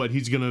 guess what?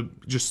 He's gonna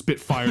just spit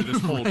fire this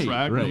whole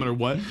track, no matter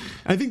what.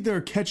 I think there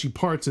are catchy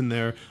parts in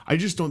there. I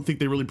just don't think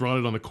they really brought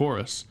it on the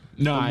chorus.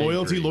 No,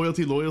 the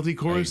loyalty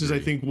chorus is, I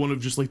think, one of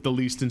just like the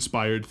least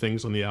inspired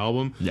things on the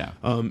album. Yeah.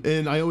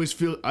 And I always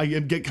feel I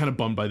get kind of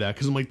bummed by that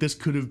because I'm like, this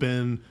could have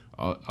been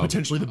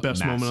potentially the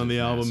best moment on the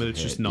album, and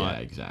it's just not. Yeah,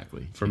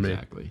 exactly. For me.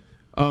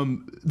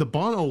 The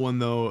Bono one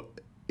though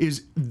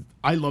is,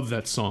 I love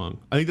that song.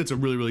 I think that's a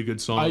really, really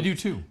good song. I do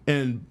too.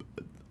 And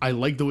I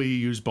like the way you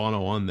use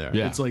Bono on there.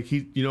 Yeah. It's like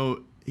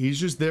he's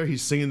just there.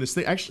 He's singing this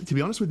thing. Actually, to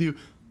be honest with you,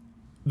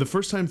 the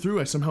first time through,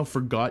 I somehow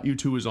forgot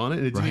U2 was on it,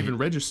 and it didn't even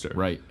register.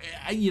 Right.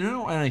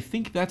 And I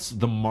think that's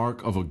the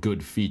mark of a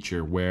good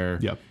feature, where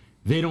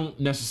they don't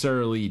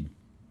necessarily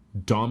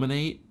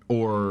dominate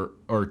or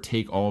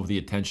take all of the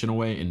attention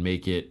away and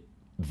make it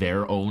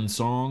their own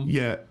song.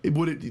 Yeah,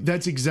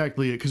 that's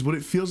exactly it. Because what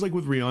it feels like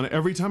with Rihanna,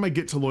 every time I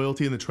get to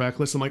Loyalty in the track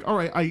list, I'm like, all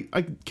right,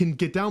 I can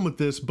get down with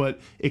this,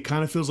 but it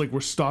kind of feels like we're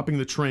stopping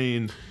the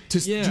train to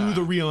do the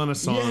Rihanna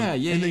song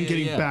and then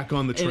getting back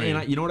on the train.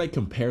 And you know what I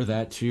compare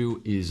that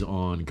to is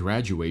on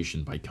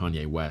Graduation by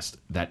Kanye West,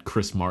 that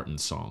Chris Martin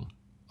song,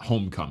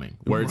 Homecoming,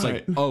 where it's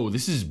like, oh,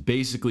 this is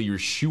basically you're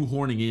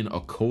shoehorning in a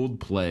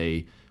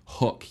Coldplay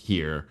hook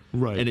here,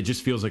 and it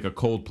just feels like a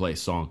Coldplay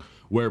song.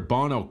 Where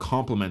Bono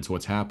complements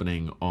what's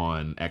happening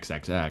on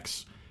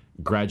XXX,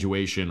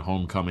 Graduation,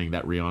 Homecoming,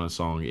 that Rihanna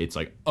song, it's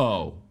like,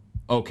 oh,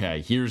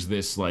 okay, here's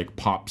this like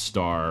pop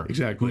star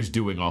who's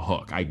doing a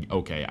hook. I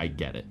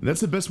get it.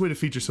 That's the best way to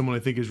feature someone, I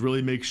think, is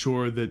really make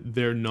sure that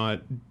they're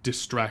not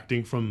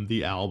distracting from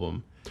the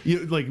album.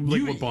 Like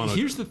what Bono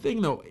Here's the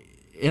thing, though.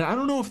 And I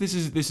don't know if this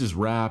is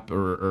rap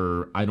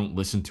or I don't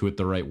listen to it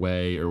the right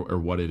way or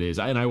what it is.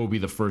 And I will be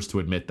the first to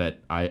admit that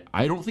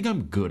I don't think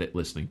I'm good at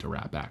listening to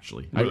rap,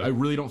 actually. Really? I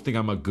really don't think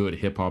I'm a good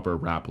hip-hop or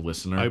rap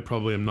listener. I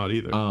probably am not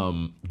either.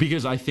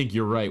 Because I think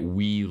you're right.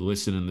 We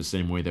listen in the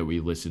same way that we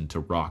listen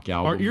to rock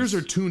albums. Our ears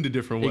are tuned a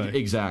different way.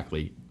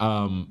 Exactly.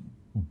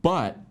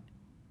 But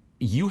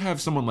you have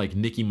someone like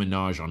Nicki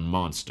Minaj on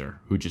Monster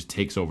who just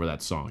takes over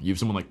that song. You have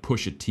someone like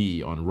Pusha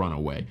T on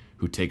Runaway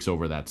who takes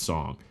over that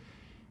song.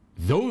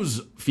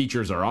 Those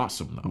features are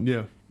awesome, though.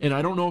 Yeah. And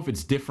I don't know if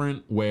it's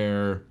different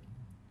where,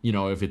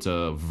 if it's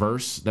a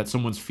verse that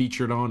someone's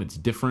featured on, it's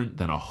different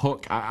than a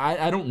hook.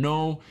 I don't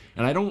know.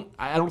 And I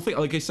don't think,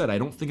 like I said, I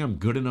don't think I'm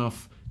good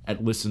enough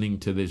at listening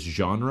to this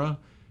genre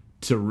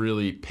to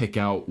really pick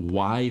out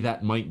why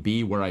that might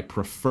be, where I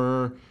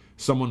prefer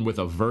someone with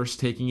a verse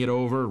taking it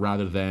over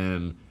rather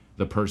than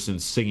the person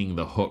singing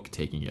the hook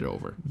taking it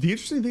over. The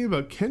interesting thing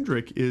about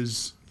Kendrick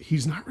is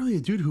he's not really a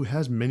dude who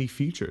has many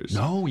features.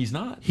 No, he's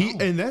not.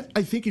 And that,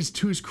 I think, is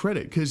to his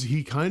credit, because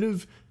he kind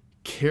of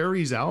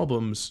carries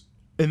albums,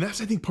 and that's,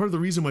 I think, part of the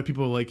reason why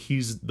people are like,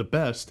 he's the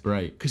best.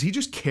 Right. Because he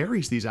just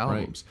carries these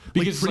albums. Right.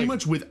 Because pretty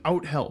much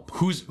without help.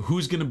 Who's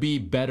going to be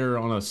better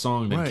on a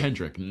song than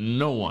Kendrick?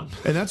 No one.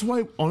 And that's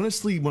why,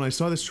 honestly, when I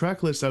saw this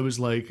track list, I was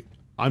like,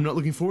 I'm not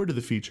looking forward to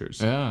the features.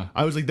 Yeah.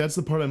 I was like, that's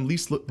the part I'm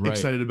least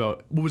excited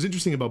about. What was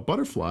interesting about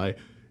Butterfly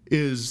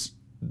is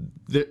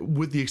that,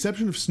 with the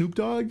exception of Snoop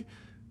Dogg,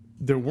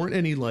 there weren't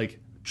any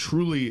like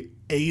truly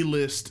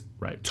A-list,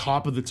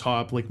 top of the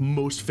top, like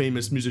most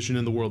famous musician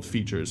in the world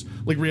features.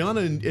 Like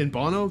Rihanna and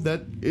Bono,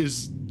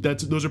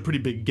 those are pretty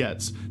big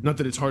gets. Not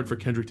that it's hard for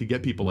Kendrick to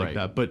get people like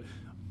that, but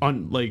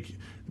on like,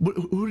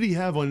 who did he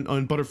have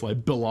on Butterfly?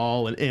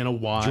 Bilal and Anna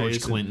Wise,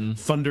 George Clinton,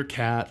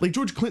 Thundercat. Like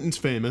George Clinton's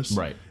famous,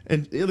 right?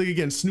 And like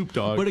again, Snoop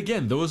Dogg. But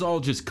again, those all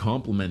just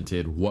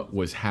complemented what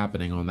was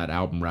happening on that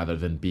album rather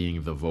than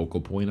being the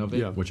vocal point of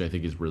it, which I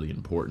think is really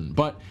important.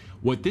 But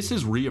what this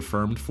has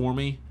reaffirmed for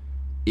me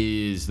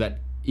is that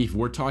if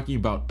we're talking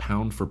about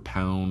pound for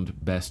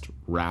pound best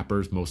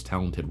rappers, most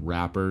talented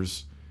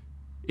rappers,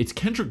 it's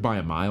Kendrick by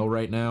a mile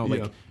right now.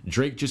 Like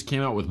Drake just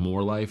came out with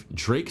More Life.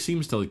 Drake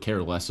seems to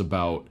care less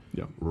about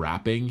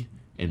rapping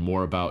and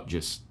more about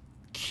just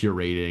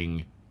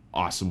curating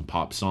awesome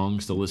pop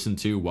songs to listen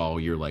to while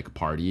you're like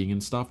partying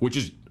and stuff, which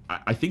is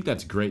I think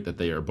that's great that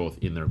they are both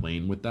in their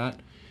lane with that.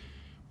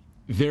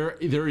 There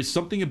is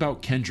something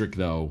about Kendrick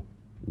though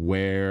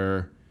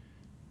where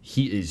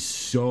he is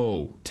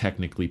so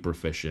technically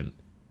proficient.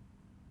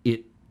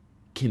 It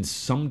can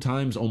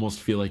sometimes almost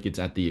feel like it's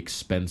at the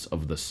expense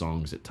of the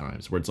songs at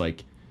times, where it's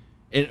like,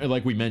 and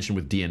like we mentioned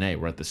with DNA,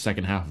 we're at the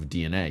second half of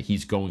DNA.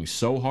 He's going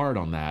so hard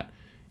on that,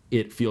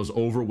 it feels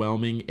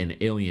overwhelming and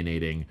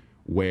alienating,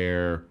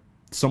 where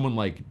someone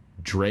like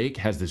Drake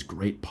has this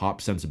great pop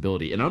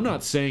sensibility. And I'm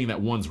not saying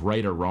that one's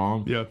right or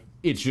wrong. Yeah.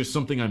 It's just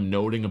something I'm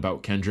noting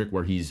about Kendrick,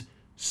 where he's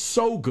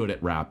so good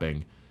at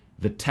rapping.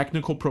 The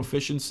technical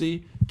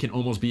proficiency can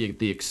almost be at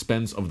the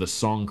expense of the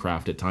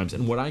songcraft at times.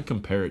 And what I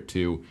compare it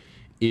to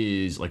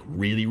is like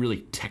really, really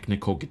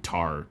technical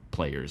guitar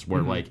players,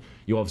 where like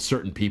you'll have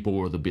certain people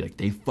where they'll be like,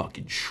 they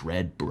fucking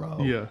shred, bro.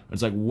 Yeah. And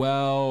it's like,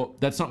 well,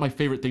 that's not my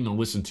favorite thing to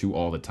listen to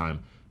all the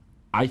time.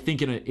 I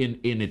think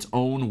in its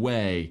own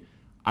way,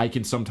 I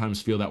can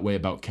sometimes feel that way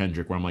about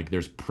Kendrick, where I'm like,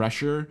 there's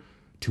pressure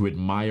to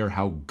admire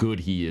how good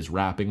he is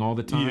rapping all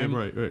the time. Yeah,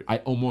 right. I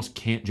almost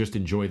can't just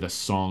enjoy the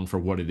song for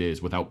what it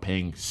is without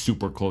paying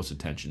super close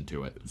attention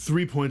to it.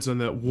 3 points on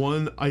that.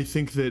 One, I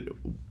think that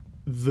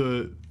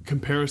the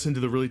comparison to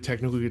the really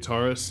technical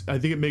guitarists, I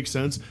think it makes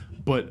sense,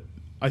 but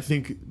I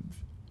think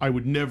I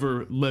would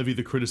never levy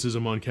the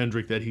criticism on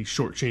Kendrick that he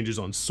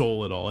shortchanges on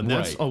soul at all. And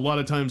that's Right. a lot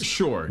of times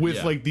with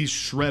yeah. like these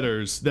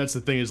shredders, that's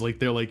the thing, is like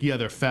they're like, yeah,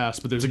 they're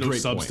fast, but there's no great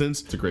point.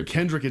 substance. It's a great point.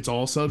 Kendrick, it's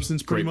all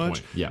substance pretty Great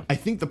much. point, yeah. I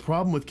think the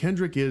problem with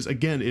Kendrick is,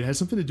 again, it has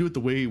something to do with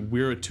the way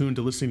we're attuned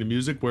to listening to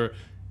music, where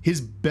his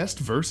best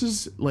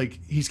verses, like,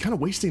 he's kind of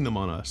wasting them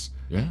on us.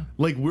 Yeah.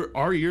 Like,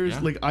 our ears,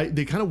 Yeah. like,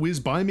 they kind of whiz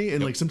by me,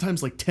 and like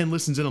sometimes like 10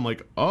 listens in, I'm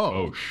like,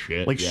 oh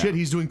shit. like Yeah. shit,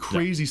 he's doing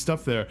crazy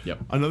stuff there. Yep.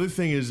 Another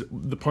thing is,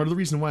 the part of the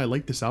reason why I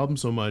like this album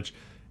so much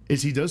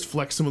is he does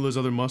flex some of those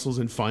other muscles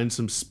and find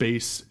some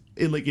space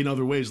in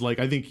other ways. Like,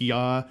 I think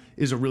 "Yeah"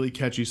 is a really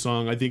catchy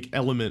song. I think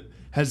 "Element"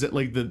 has that,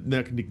 like,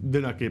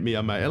 they're not getting me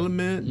on my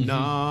element.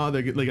 Nah,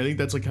 they're like, I think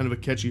that's like kind of a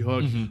catchy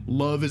hook.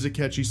 "Love" is a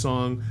catchy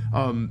song.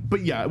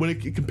 But yeah, when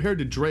it compared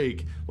to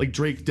Drake, like,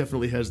 Drake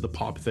definitely has the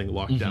pop thing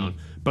locked down.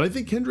 But I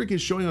think Kendrick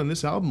is showing on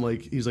this album,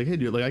 like, he's like, hey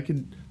dude, like I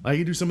can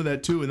do some of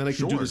that too, and then I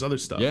can do this other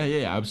stuff. Yeah,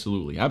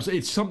 absolutely.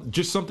 It's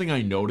just something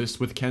I noticed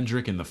with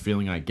Kendrick, and the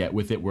feeling I get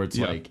with it, where it's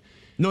like,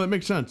 no, that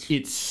makes sense.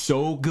 it's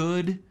so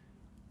good.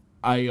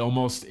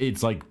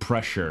 It's like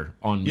pressure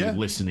on me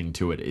listening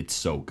to it. It's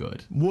so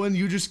good. When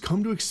you just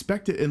come to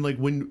expect it, and like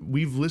when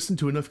we've listened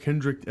to enough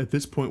Kendrick at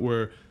this point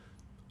where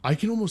I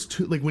can almost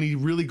like when he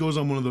really goes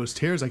on one of those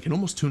tears, I can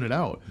almost tune it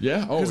out.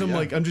 Yeah, because I'm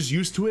like, I'm just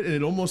used to it, and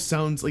it almost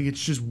sounds like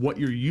it's just what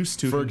you're used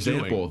to. For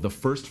example, the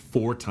first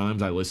 4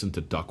 times I listened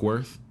to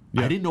Duckworth,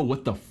 Yeah. I didn't know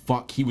what the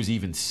fuck he was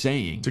even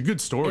saying. It's a good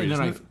story, And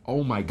then isn't it?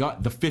 oh my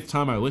god, the 5th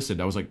time I listened,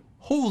 I was like,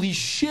 holy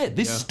shit,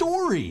 this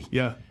story.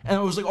 Yeah. And I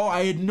was like, oh,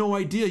 I had no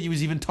idea he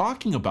was even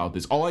talking about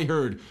this. All I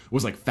heard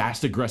was like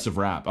fast, aggressive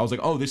rap. I was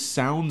like, oh, this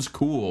sounds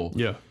cool.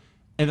 Yeah.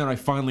 And then I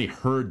finally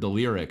heard the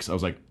lyrics. I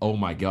was like, oh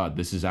my god,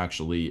 this is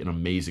actually an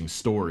amazing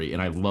story.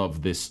 And I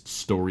love this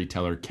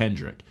storyteller,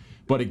 Kendrick.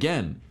 But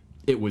again,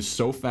 it was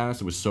so fast,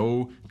 it was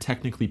so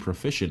technically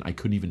proficient, I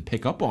couldn't even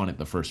pick up on it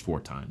the first 4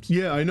 times.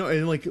 Yeah, I know.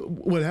 And like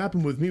what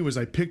happened with me was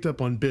I picked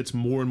up on bits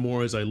more and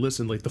more as I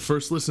listened. Like the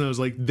first listen, I was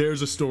like,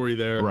 there's a story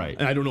there. Right.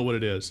 And I don't know what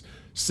it is.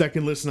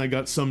 Second listen, I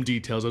got some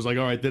details. I was like,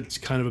 all right, that's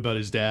kind of about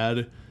his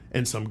dad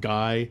and some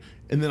guy.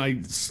 And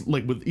then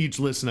like with each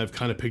listen, I've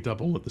kind of picked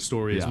up on what the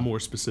story is more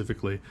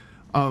specifically.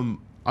 I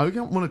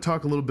want to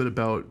talk a little bit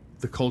about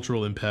the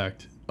cultural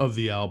impact of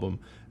the album.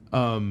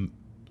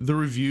 The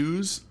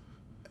reviews,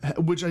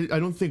 which I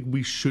don't think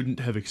we shouldn't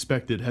have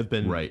expected, have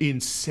been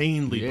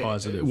insanely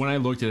positive. When I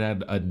looked, it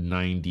had a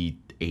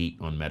 98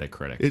 on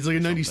Metacritic. It's like a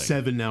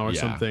 97 now or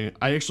Yeah. something.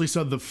 I actually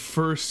saw the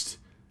first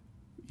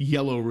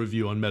yellow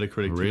review on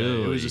Metacritic today.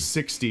 It was Really? a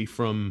 60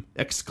 from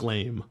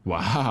Exclaim.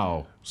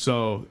 Wow.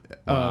 So,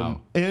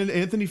 Wow. and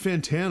Anthony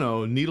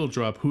Fantano, Needle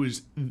Drop, who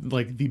is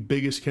like the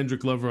biggest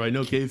Kendrick lover I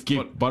know, gave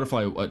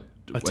Butterfly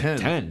a 10.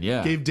 10,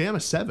 yeah. Gave Damn a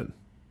 7.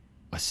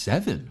 A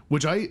 7?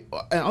 Which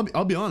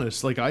I'll be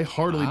honest, like I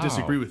heartily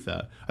disagree with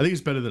that. I think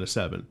it's better than a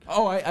 7.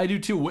 Oh, I do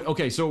too.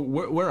 Okay, so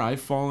where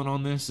I've fallen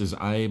on this is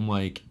I'm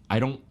like, I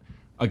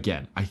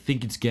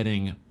think it's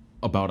getting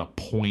about a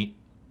point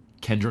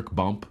Kendrick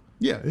bump.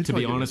 Yeah, it's To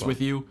be like honest with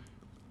you,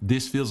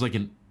 this feels like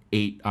an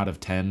 8 out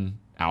of 10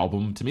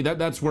 album to me.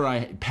 That's where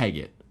I peg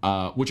it,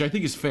 which I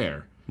think is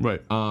fair.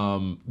 Right.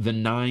 The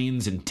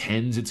 9s and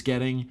 10s it's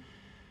getting,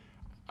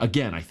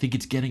 again, I think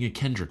it's getting a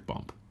Kendrick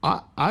bump.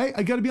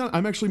 I gotta be honest,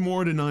 I'm actually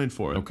more at a 9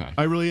 for it. Okay.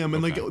 I really am.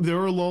 And Okay. like there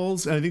are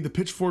lulls, and I think the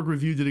Pitchfork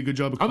review did a good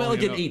job of I'm calling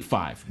at like it an out.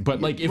 8.5,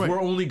 but like if Right.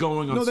 we're only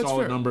going on No, that's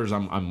solid fair. numbers,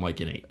 I'm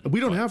like an 8. We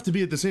don't have to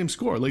be at the same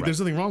score. Like there's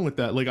nothing wrong with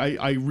that. Like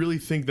I really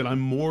think that I'm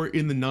more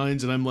in the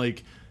 9s, and I'm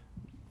like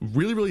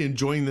really, really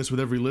enjoying this with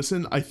every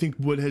listen. I think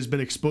what has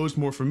been exposed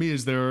more for me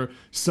is there are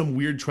some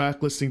weird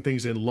track listing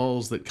things and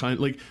lulls that kind of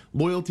like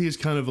Loyalty is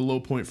kind of a low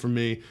point for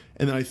me.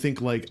 And then I think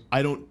like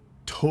I don't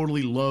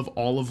totally love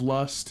all of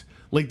Lust.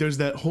 Like there's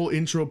that whole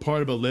intro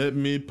part about let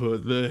me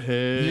put the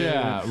head.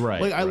 Yeah,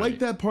 right. Like I right. like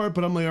that part,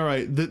 but I'm like, all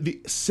right.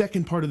 The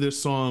second part of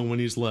this song when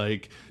he's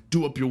like,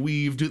 do up your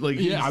weave, do like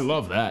Yeah, I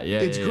love that. Yeah,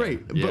 it's yeah,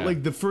 great. yeah. But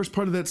like the first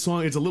part of that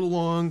song, it's a little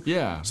long.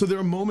 Yeah. So there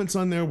are moments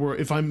on there where,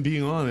 if I'm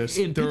being honest,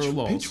 And there are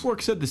lulls.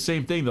 Pitchfork said the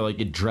same thing, that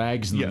like it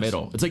drags in the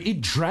middle. It's like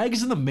it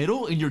drags in the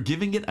middle, and you're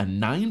giving it a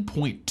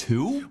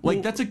 9.2.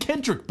 Like that's a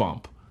Kendrick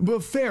bump. Well,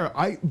 fair.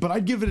 But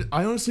I'd give it.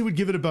 I honestly would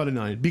give it about a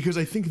 9 because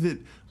I think that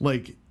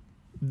like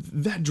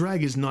that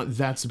drag is not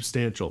that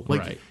substantial.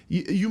 Like Right.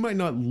 you might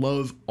not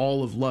love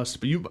all of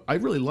Lust, but I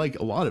really like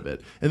a lot of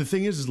it. And the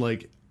thing is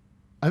like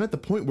I'm at the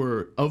point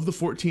where of the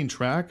 14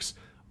 tracks,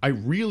 I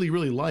really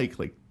like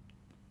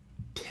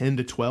 10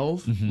 to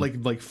 12,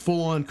 like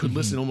full on could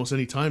listen almost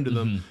any time to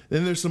them.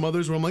 Then there's some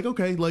others where I'm like,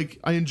 okay, like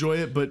I enjoy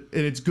it, and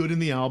it's good in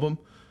the album.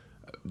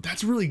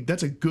 That's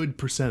a good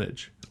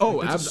percentage. Oh,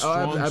 Like, that's a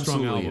strong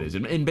absolutely album. it is.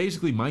 And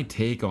basically my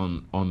take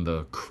on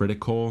the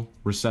critical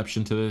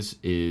reception to this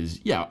is,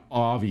 yeah,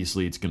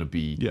 obviously it's going to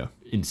be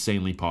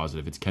insanely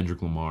positive. It's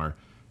Kendrick Lamar.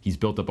 He's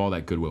built up all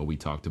that goodwill we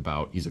talked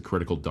about. He's a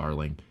critical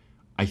darling.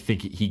 I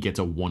think he gets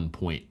a 1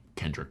 point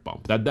Kendrick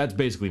bump. That's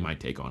basically my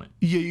take on it.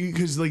 Yeah,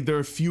 because like there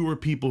are fewer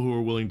people who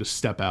are willing to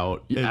step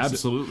out. Yeah,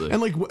 absolutely.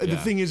 And like the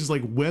thing is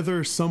like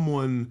whether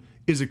someone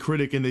is a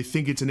critic and they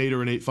think it's an 8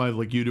 or an 8.5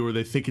 like you do, or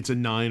they think it's a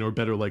 9 or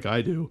better like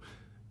I do,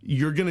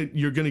 you're gonna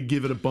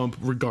give it a bump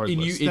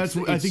regardless. I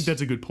think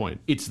that's a good point.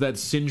 It's that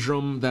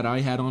syndrome that I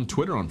had on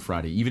Twitter on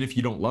Friday. Even if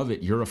you don't love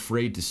it, you're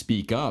afraid to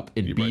speak up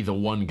and be the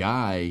one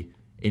guy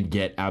and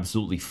get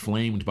absolutely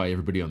flamed by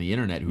everybody on the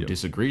internet who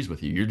disagrees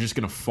with you. You're just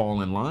gonna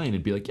fall in line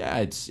and be like, yeah,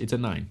 it's a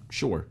 9,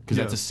 sure, because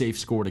that's a safe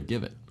score to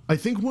give it. I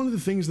think one of the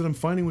things that I'm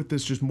finding with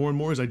this just more and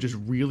more is I just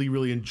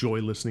really enjoy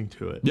listening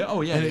to it. Yeah,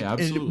 oh yeah,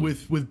 absolutely.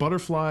 And with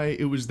Butterfly,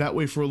 it was that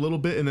way for a little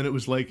bit, and then it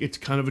was like it's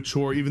kind of a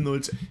chore, even though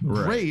it's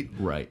great.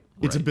 Right.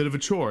 It's a bit of a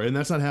chore, and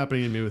that's not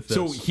happening to me with this.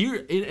 So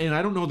here, and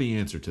I don't know the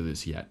answer to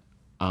this yet.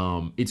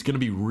 It's going to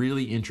be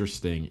really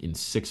interesting in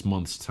 6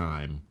 months'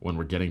 time when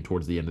we're getting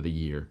towards the end of the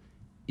year.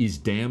 Is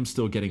Damn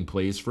still getting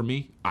plays for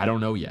me? I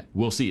don't know yet.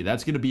 We'll see.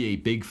 That's going to be a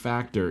big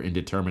factor in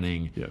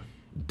determining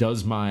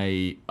does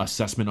my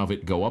assessment of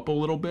it go up a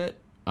little bit?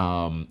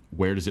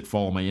 Where does it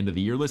fall on my end of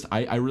the year list?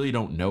 I really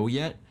don't know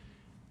yet.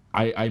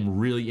 I'm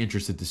really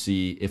interested to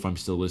see if I'm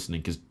still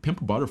listening, because Pimp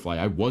a Butterfly,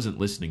 I wasn't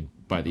listening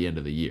by the end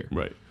of the year.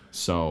 Right.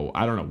 So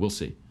I don't know. We'll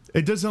see.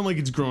 It does sound like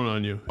it's grown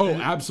on you. Oh,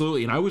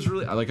 absolutely. And I was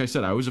really, like I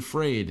said, I was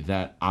afraid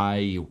that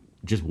I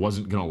just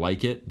wasn't going to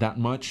like it that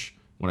much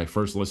when I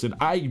first listened.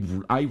 I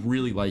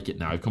really like it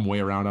now. I've come way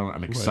around on it.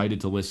 I'm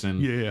excited to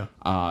listen.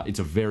 Yeah. It's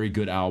a very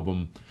good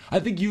album. I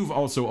think you've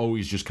also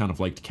always just kind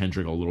of liked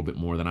Kendrick a little bit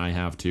more than I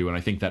have too, and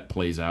I think that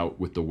plays out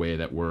with the way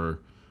that we're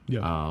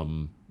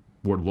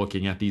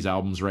looking at these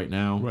albums right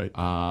now. Right.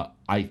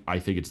 I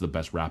think it's the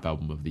best rap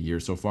album of the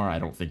year so far. I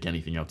don't think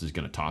anything else is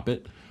going to top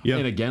it. Yeah.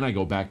 And again, I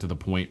go back to the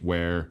point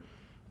where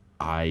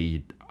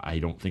I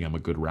don't think I'm a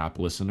good rap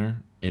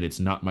listener, and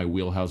it's not my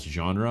wheelhouse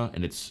genre,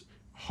 and it's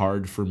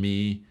hard for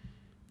me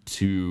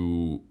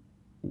to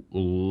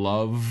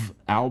love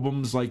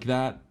albums like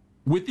that,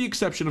 with the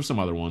exception of some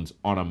other ones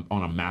on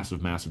a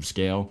massive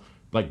scale.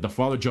 Like the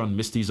Father John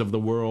Misty's of the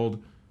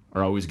world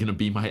are always going to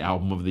be my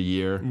album of the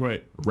year,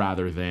 right,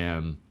 rather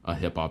than a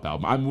hip hop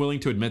album. I'm willing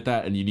to admit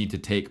that, and you need to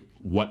take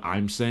what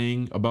I'm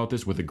saying about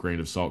this with a grain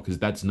of salt, because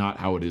that's not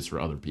how it is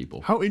for other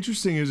people. How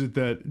interesting is it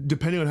that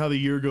depending on how the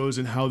year goes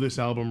and how this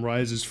album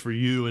rises for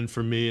you and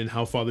for me and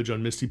how Father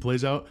John Misty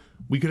plays out,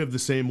 we could have the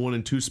same 1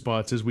 and 2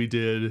 spots as we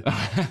did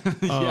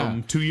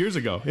 2 years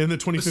ago in the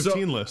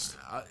 2015 list.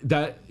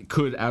 That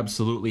could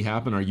absolutely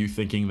happen. Are you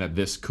thinking that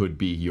this could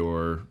be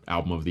your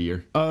album of the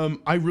year?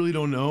 I really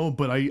don't know,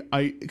 but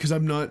I because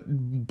I'm not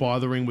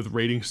bothering with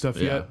rating stuff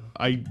yet.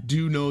 I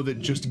do know that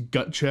just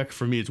gut check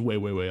for me, it's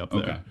way up there.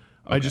 Okay.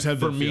 I just have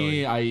for that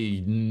me,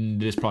 feeling.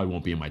 This probably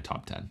won't be in my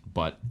top 10,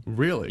 but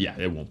really, yeah,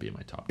 it won't be in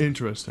my top 10.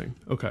 Interesting.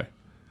 Okay.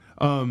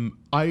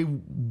 I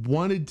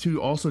wanted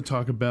to also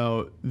talk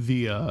about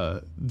the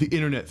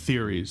internet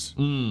theories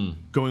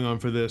going on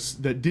for this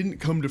that didn't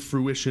come to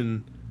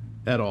fruition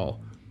at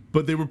all,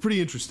 but they were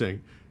pretty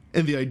interesting.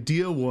 And the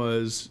idea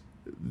was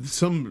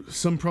some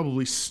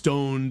probably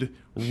stoned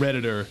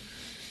Redditor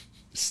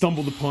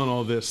stumbled upon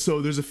all this.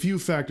 So there's a few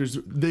factors.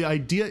 The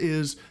idea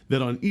is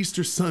that on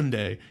Easter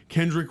Sunday,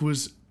 Kendrick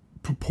was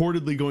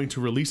purportedly going to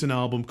release an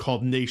album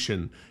called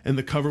Nation, and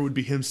the cover would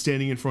be him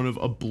standing in front of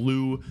a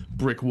blue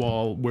brick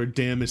wall, where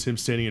Damn is him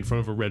standing in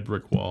front of a red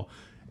brick wall.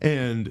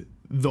 And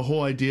the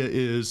whole idea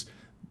is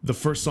the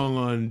first song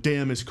on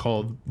Damn is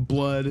called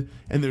Blood,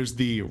 and there's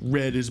the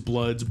red is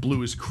Bloods,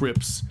 blue is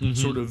Crips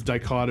sort of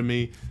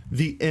dichotomy.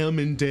 The M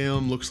in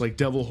Damn looks like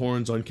devil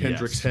horns on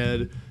Kendrick's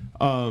head.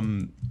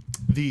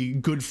 The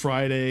Good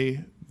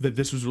Friday that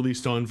this was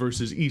released on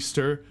versus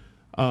Easter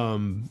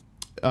for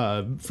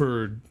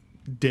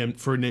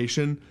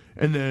Nation,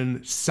 and then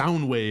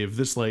Soundwave,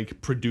 this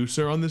like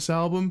producer on this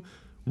album,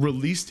 he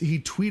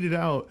tweeted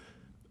out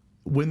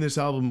when this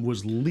album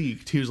was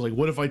leaked, he was like,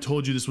 what if I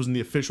told you this wasn't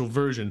the official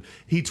version?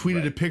 He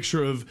tweeted a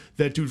picture of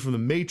that dude from The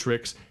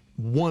Matrix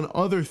one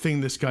other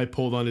thing this guy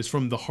pulled on is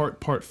from The Heart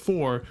Part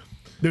 4.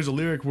 There's a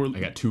lyric where I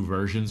got 2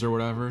 versions or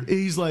whatever.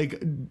 he's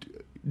like,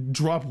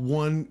 drop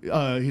one,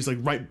 he's like,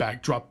 right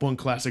back, drop one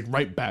classic,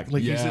 right back.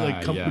 Like, he's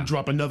like,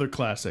 drop another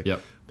classic.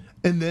 Yep.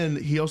 And then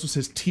he also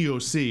says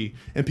TOC,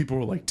 and people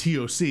were like,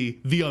 TOC,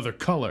 the other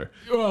color.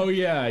 Oh,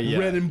 yeah.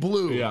 Red and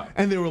blue. Yeah.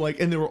 And they were like,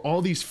 and there were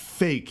all these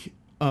fake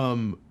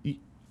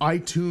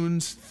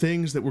iTunes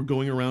things that were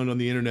going around on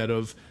the internet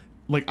of,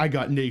 like, I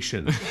Got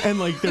Nation. And,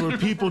 like, there were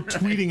people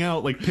tweeting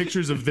out, like,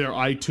 pictures of their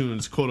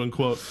iTunes, quote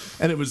unquote.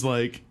 And it was,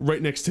 like,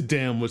 right next to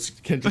Damn was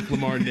Kendrick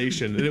Lamar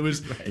Nation. And it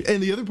was,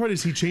 and the other part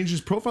is he changed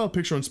his profile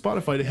picture on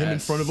Spotify to him in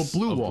front of a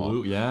blue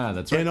wall. Yeah,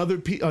 that's right. And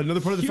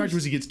another part of the factor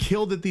was he gets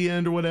killed at the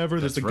end or whatever.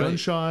 There's the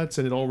gunshots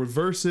and it all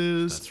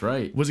reverses. That's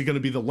right. Was it going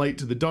to be the light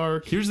to the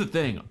dark? Here's the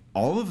thing.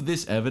 All of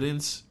this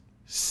evidence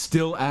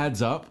still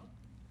adds up.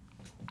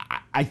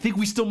 I think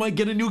we still might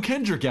get a new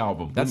Kendrick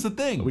album. That's the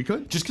thing. We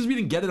could. Just because we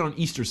didn't get it on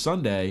Easter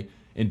Sunday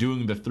and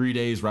doing the 3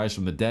 days Rise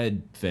from the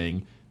Dead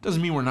thing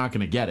doesn't mean we're not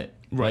going to get it.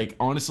 Right. Like,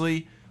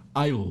 honestly,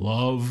 I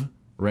love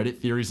Reddit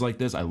theories like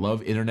this. I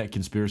love internet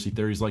conspiracy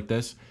theories like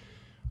this.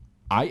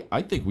 I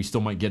think we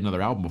still might get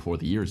another album before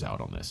the year's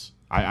out on this.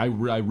 I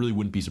really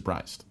wouldn't be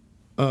surprised.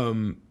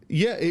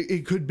 Yeah,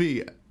 it could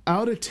be.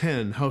 Out of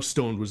 10, how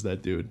stoned was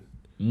that dude?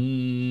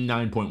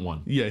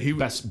 9.1. Yeah, he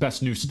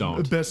best new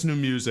stoned. Best new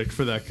music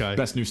for that guy.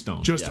 Best new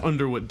stoned. Just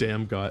under what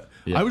Damn got.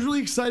 Yeah. I was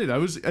really excited.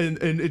 And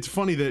it's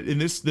funny that in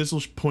this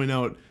will point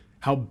out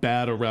how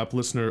bad a rap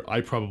listener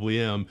I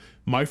probably am.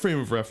 My frame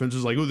of reference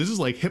is like, oh, this is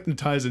like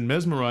Hypnotized and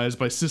Mesmerized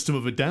by System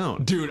of a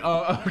Down. Dude,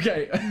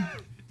 okay.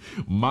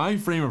 My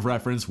frame of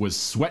reference was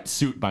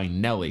Sweatsuit by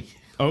Nelly.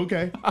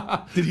 Okay.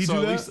 Did he do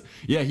that? Least,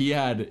 yeah,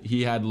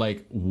 he had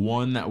like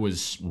one that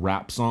was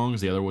rap songs,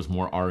 the other was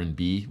more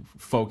R&B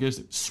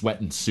focused.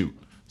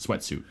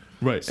 Sweatsuit.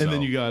 Right. So, and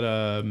then you got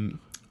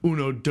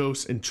Uno,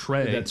 Dos, and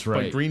Trey. That's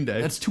right. By Green Day.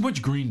 That's too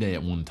much Green Day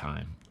at one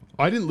time.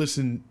 I didn't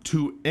listen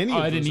to any of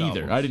those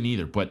albums. I didn't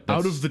either. But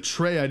out of the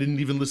Trey, I didn't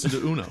even listen to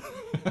Uno.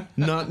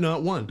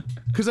 not one,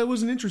 because I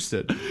wasn't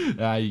interested.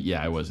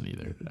 I wasn't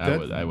either.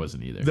 I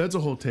wasn't either. That's a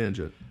whole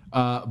tangent.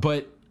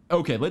 But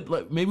okay,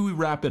 maybe we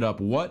wrap it up.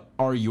 What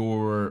are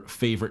your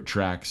favorite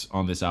tracks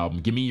on this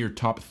album? Give me your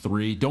top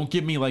 3. Don't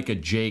give me like a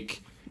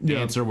Jake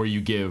answer where you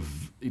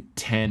give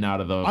 10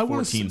 out of the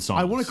 14 songs.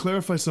 I want to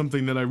clarify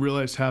something that I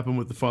realized happened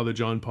with the Father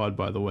John pod,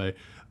 by the way,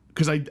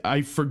 because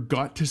I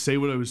forgot to say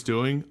what I was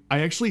doing.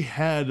 I actually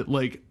had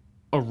like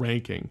a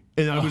ranking,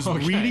 and I was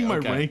reading my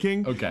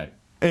ranking. Okay.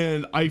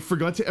 And I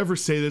forgot to ever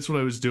say that's what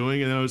I was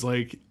doing, and then I was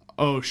like,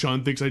 oh,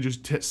 Sean thinks I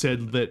just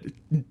said that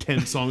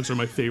 10 songs are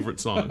my favorite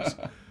songs.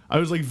 I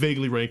was like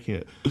vaguely ranking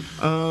it.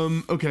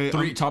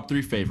 Okay. Top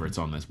 3 favorites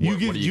on this. Do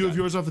you have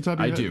yours off the top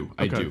of your head?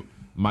 I do.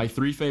 My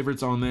 3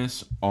 favorites on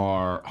this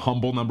are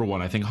Humble, number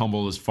 1. I think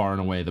Humble is far and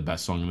away the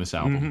best song on this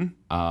album.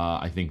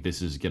 Mm-hmm. I think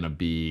this is going to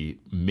be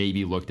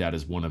maybe looked at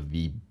as one of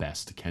the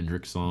best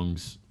Kendrick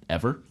songs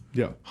ever.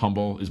 Yeah.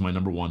 Humble is my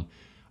number 1.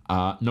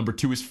 Number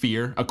 2 is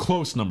Fear. A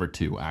close number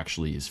 2,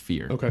 actually, is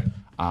Fear. Okay.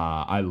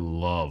 I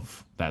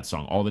love that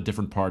song. All the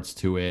different parts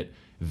to it.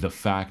 The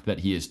fact that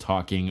he is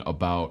talking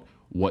about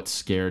what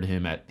scared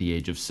him at the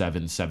age of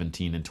 7,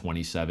 17, and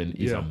 27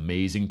 is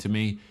amazing to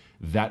me.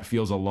 That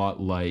feels a lot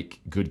like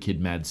Good Kid,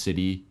 Mad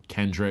City,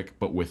 Kendrick,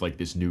 but with like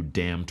this new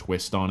Damn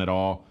twist on it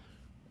all.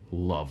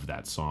 Love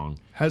that song.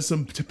 Has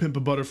some To Pimp a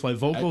Butterfly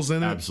vocals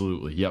in it.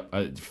 Absolutely.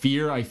 Yep.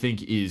 Fear, I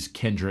think, is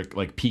Kendrick,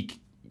 like peak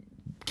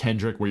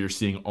Kendrick, where you're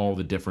seeing all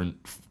the different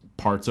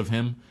parts of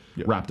him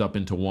wrapped up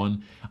into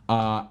one.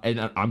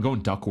 And I'm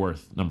going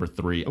Duckworth, number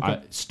 3.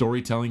 Okay.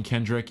 Storytelling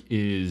Kendrick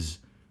is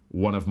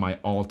one of my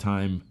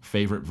all-time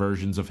favorite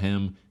versions of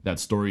him. That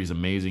story is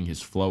amazing.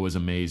 His flow is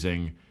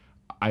amazing.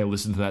 I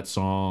listened to that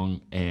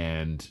song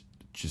and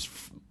just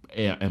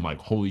am like,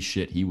 holy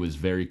shit, he was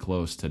very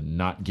close to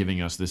not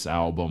giving us this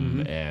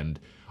album, and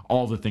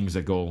all the things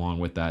that go along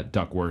with that.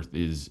 Duckworth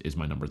is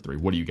my number 3.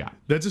 What do you got?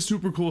 That's a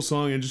super cool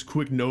song, and just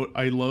quick note,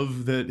 I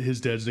love that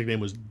his dad's nickname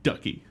was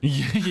Ducky.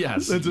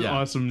 Yes. That's an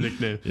awesome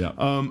nickname.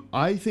 Yeah.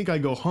 I think I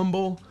go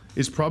Humble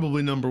is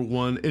probably number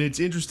 1, and it's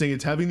interesting.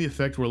 It's having the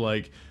effect where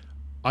like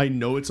I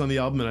know it's on the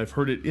album and I've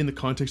heard it in the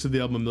context of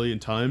the album a million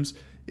times.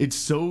 It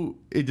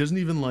doesn't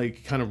even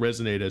like kind of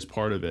resonate as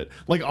part of it.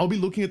 Like I'll be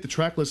looking at the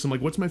track list, I'm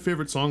like, what's my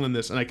favorite song on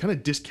this? And I kind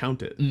of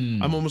discount it.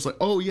 I'm almost like,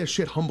 oh yeah,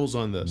 shit, Humble's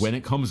on this. When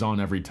it comes on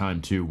every time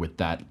too, with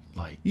that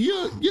like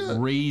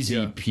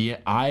crazy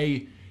piano,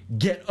 I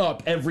get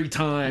up every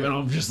time and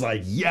I'm just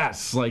like,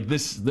 yes, like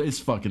this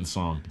fucking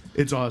song.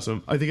 It's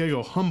awesome. I think I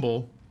go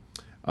Humble.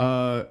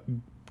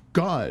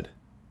 God.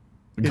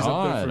 Is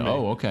up there for me.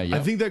 Oh, okay. Yep.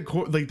 I think that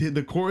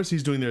the chorus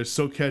he's doing there is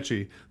so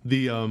catchy.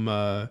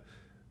 The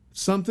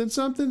something like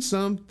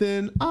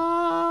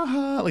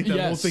that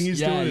whole thing he's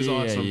doing is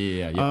awesome.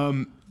 Yeah.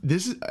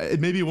 This is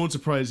maybe it won't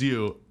surprise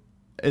you,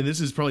 and this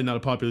is probably not a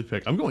popular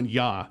pick. I'm going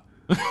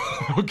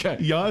Okay.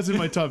 Ya is in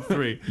my top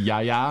 3.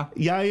 Yeah.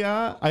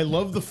 I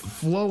love the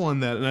flow on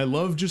that, and I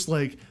love just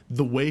like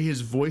the way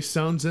his voice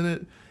sounds in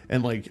it.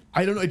 and like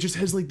I don't know, it just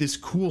has like this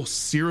cool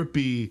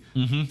syrupy,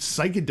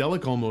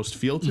 psychedelic almost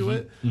feel to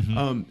it,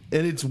 and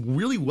it's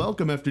really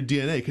welcome after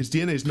DNA because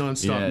DNA is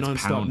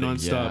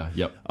nonstop. Yeah,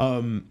 yep.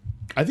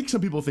 I think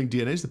some people think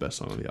DNA is the best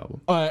song on the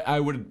album. I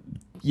would,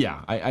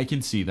 yeah, I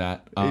can see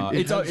that.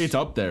 It's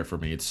up there for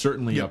me. It's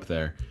certainly up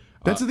there.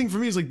 That's the thing for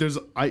me is like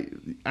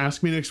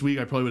ask me next week,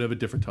 I probably would have a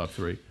different top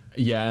 3.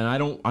 Yeah, and I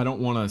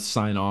don't want to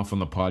sign off on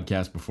the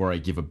podcast before I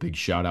give a big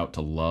shout out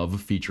to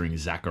Love featuring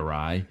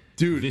Zachariah.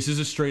 Dude, this is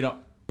a straight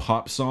up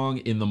pop song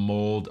in the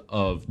mold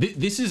of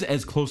this is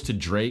as close to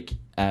Drake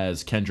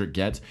as Kendrick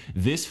gets.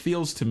 This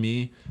feels to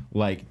me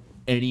like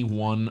any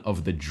one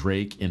of the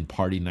Drake and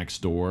Party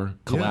Next Door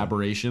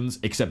collaborations,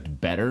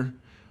 except better.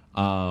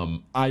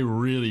 I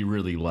really,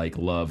 really like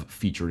Love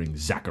featuring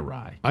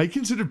Zachariah. I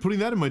considered putting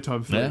that in my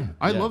top 3.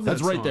 I love that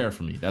That's right song. there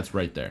for me. That's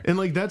right there. And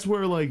like that's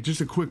where like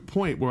just a quick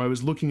point where I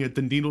was looking at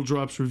the Needle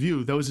Drops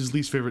review. That was his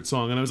least favorite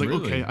song, and I was like,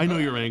 Really? okay, I know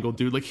your angle,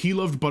 dude. Like he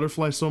loved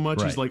Butterfly so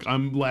much, he's Right. like,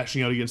 I'm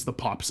lashing out against the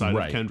pop side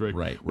of Kendrick.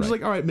 Right. I was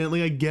like, all right, man,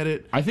 like I get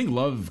it. I think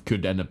Love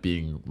could end up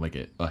being like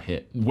a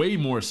hit, way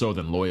more so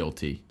than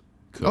Loyalty.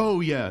 Could. Oh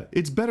yeah,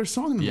 it's better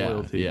song than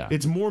Loyalty. Yeah.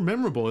 It's more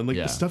memorable, and like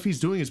the stuff he's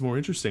doing is more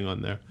interesting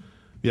on there.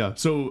 Yeah.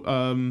 So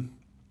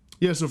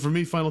so for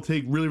me, Final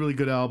Take, really, really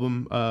good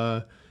album,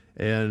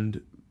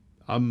 and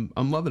I'm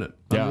loving it.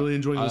 I'm really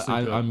enjoying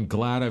listening to it. I'm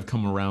glad I've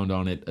come around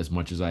on it as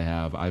much as I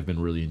have. I've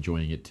been really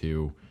enjoying it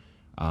too.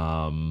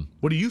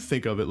 What do you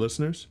think of it,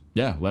 listeners?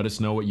 Yeah, let us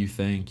know what you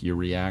think, your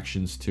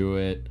reactions to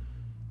it,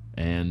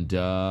 and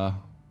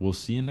we'll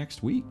see you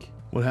next week.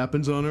 What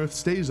happens on Earth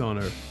stays on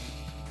Earth.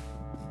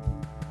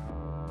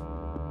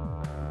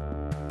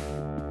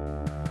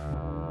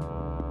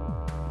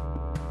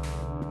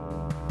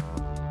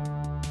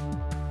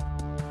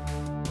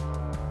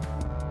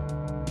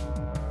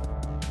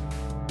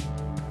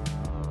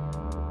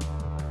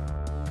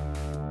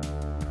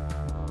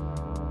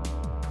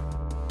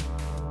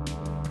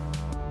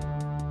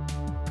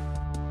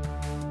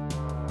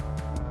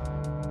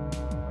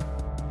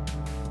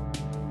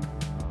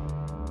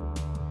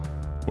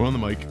 We're on the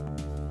mic.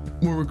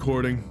 We're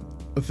recording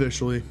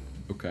officially.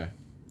 Okay.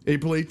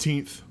 April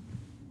 18th.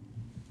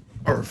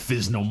 Earth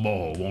is no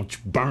more. Won't you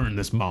burn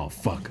this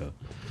motherfucker?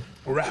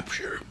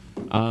 Rapture.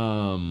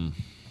 Yeah,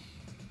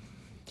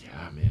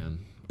 man.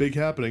 Big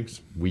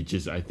happenings.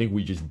 I think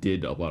we just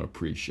did a lot of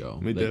pre-show.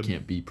 We that did.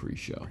 can't be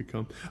pre-show.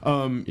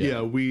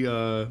 Yeah,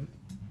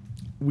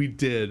 we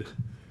did.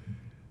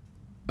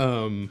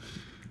 And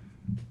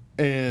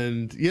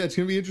yeah, it's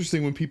gonna be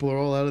interesting when people are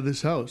all out of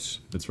this house.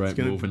 That's right.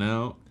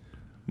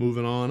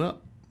 Moving on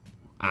up.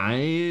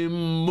 I'm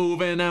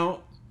moving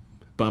out.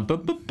 Bum,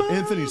 bum, bum, bum,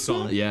 Anthony's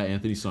song. Yeah,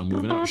 Anthony's song,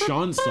 Moving Out.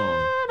 Sean's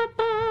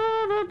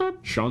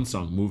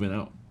song, Moving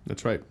Out.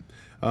 That's right.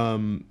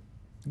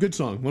 Good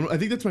song. I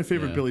think that's my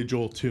favorite Billy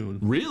Joel tune.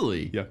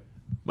 Really? Yeah.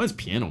 Mine's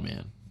Piano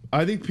Man.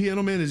 I think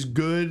Piano Man is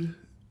good.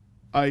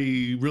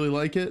 I really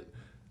like it.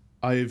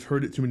 I've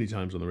heard it too many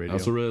times on the radio. I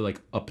also really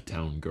like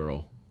Uptown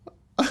Girl.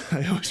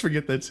 I always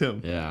forget that's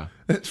him. Yeah.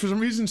 It, for some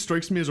reason,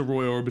 strikes me as a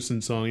Roy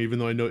Orbison song, even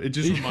though I know it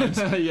just reminds.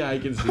 Yeah, I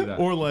can see that.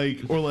 or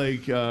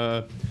like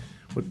a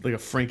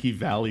Frankie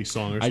Valli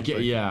song or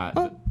something.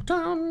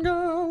 Uptown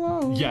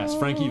Girl. Yes,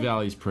 Frankie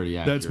Valli's pretty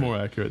accurate. That's more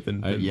accurate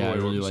than I really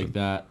Orbison. like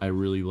that. I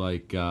really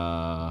like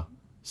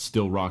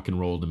Still Rock and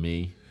Roll to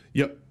Me.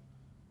 Yep.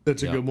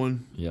 That's a good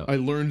one. Yep. I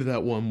learned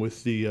that one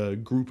with the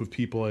group of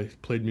people I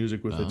played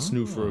music with at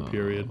SNU for a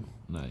period.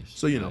 Nice.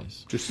 So,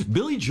 just...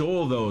 Billy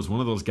Joel, though, is one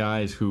of those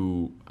guys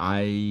who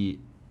I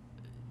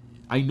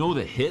know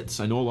the hits.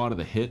 I know a lot of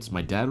the hits.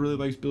 My dad really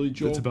likes Billy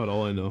Joel. That's about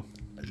all I know.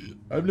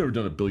 I've never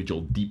done a Billy Joel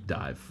deep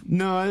dive.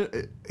 No,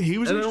 he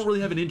was... And I don't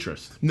really have an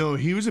interest. No,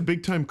 he was a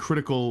big-time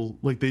critical...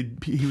 Like,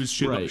 he was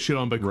shit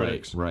on by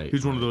critics. Right. He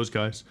was one of those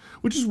guys.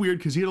 Which is weird,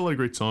 because he had a lot of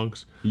great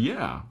songs.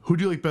 Yeah. Who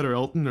do you like better,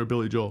 Elton or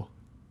Billy Joel?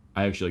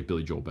 I actually like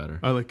Billy Joel better.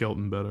 I like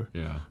Elton better.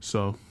 Yeah.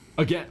 So...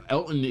 Again,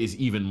 Elton is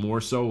even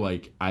more so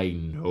like I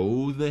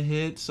know the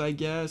hits, I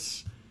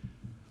guess.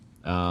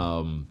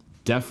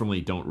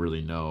 Definitely don't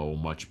really know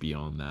much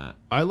beyond that.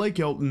 I like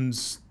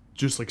Elton's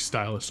just like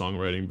style of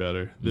songwriting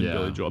better than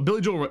Billy Joel.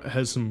 Billy Joel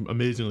has some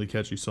amazingly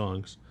catchy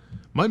songs.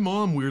 My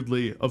mom,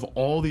 weirdly, of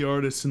all the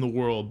artists in the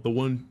world, the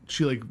one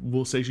she like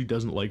will say she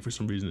doesn't like for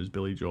some reason is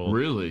Billy Joel.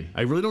 Really?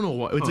 I really don't know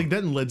why. It's like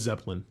that and Led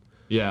Zeppelin.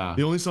 Yeah.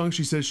 The only song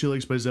she says she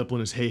likes by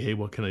Zeppelin is Hey Hey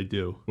What Can I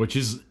Do? Which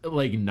is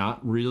like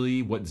not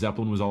really what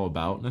Zeppelin was all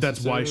about necessarily.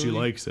 That's why she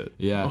likes it.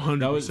 Yeah. 100%.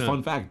 That was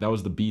fun fact. That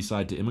was the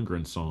B-side to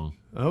Immigrant Song.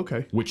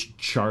 Okay. Which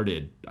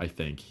charted, I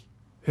think.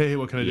 Hey Hey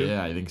What Can I Do?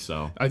 Yeah, I think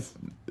so.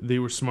 They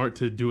were smart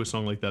to do a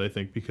song like that, I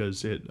think,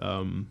 because it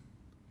that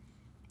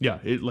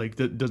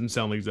doesn't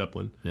sound like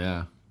Zeppelin.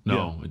 Yeah.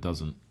 No, it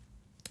doesn't.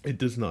 It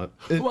does not.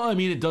 Well, I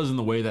mean, it does in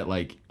the way that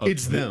like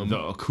it's them. The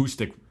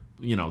acoustic,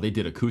 they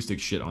did acoustic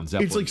shit on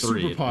Zeppelin. It's like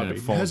 3, super poppy.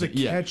 It has a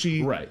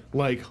catchy,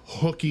 like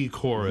hooky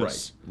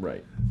chorus.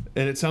 Right.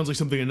 And it sounds like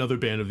something another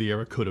band of the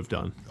era could have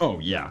done. Oh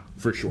yeah,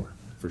 for sure.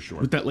 for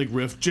sure. With that like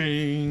riff,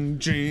 jing,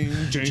 jing,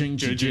 jing,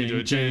 jing,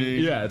 jing,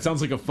 jing. Yeah, it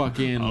sounds like a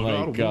fucking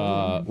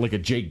like a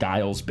Jay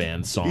Giles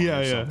band song. Yeah,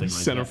 or yeah. something like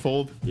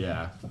Centerfold. That.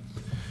 Yeah.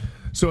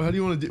 So how do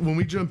you want to when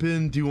we jump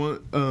in? Do you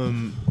want?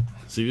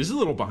 See, this is a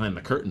little behind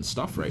the curtain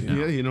stuff right now.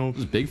 Yeah, you know, this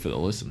is big for the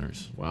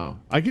listeners. Wow.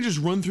 I can just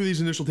run through these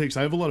initial takes.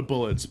 I have a lot of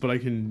bullets, but I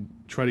can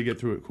try to get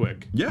through it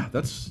quick. Yeah,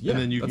 and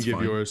then you can give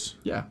fine. yours.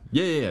 Yeah.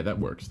 That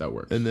works.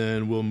 And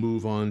then we'll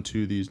move on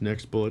to these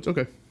next bullets.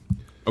 Okay.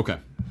 All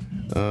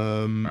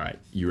right,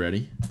 you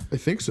ready? I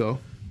think so.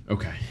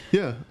 Okay.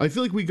 Yeah, I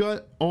feel like we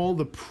got all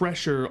the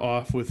pressure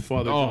off with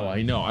Father John. Oh,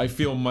 I know. I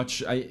feel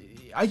much. I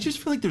just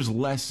feel like there's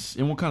less,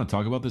 and we'll kind of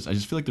talk about this. I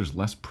just feel like there's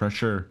less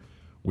pressure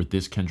with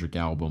this Kendrick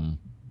album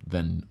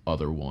than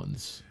other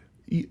ones.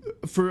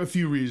 For a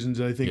few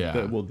reasons, I think Yeah.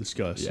 that we'll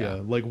discuss. Yeah.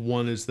 Yeah, like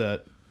one is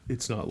that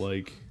it's not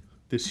like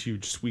this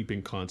huge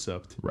sweeping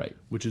concept, Right.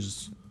 Which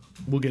is,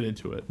 we'll get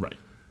into it. Right.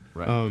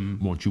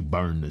 Won't you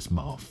burn this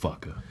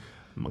motherfucker?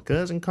 My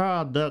cousin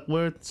Carl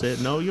Duckworth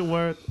said, "Know your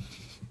worth."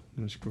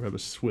 I'm just grab a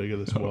swig of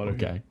this water.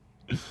 Okay.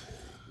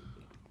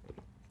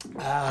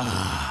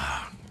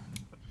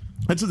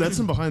 That's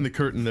some behind the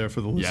curtain there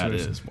for the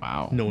listeners. Yeah, it is.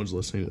 Wow. No one's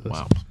listening to this.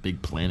 Wow.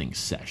 Big planning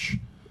sesh.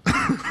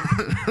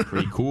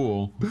 Pretty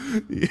cool.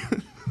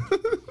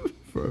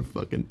 For our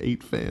fucking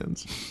 8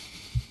 fans.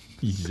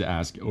 He's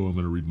asking, I'm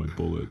going to read my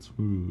bullets.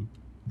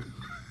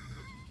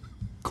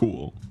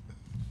 Cool.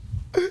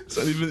 It's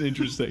not even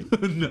interesting.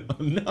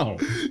 No.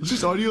 It's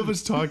just audio of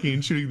us talking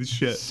and shooting the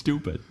shit.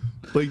 Stupid.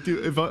 Like,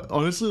 dude,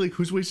 honestly, like,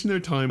 who's wasting their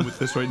time with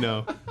this right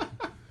now?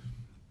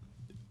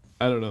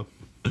 I don't know.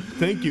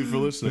 Thank you for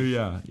listening.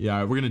 Yeah.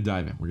 We're going to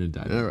dive in.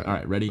 All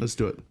right, ready? Let's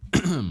do it.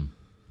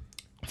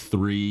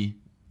 3,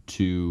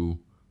 2,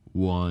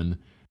 1.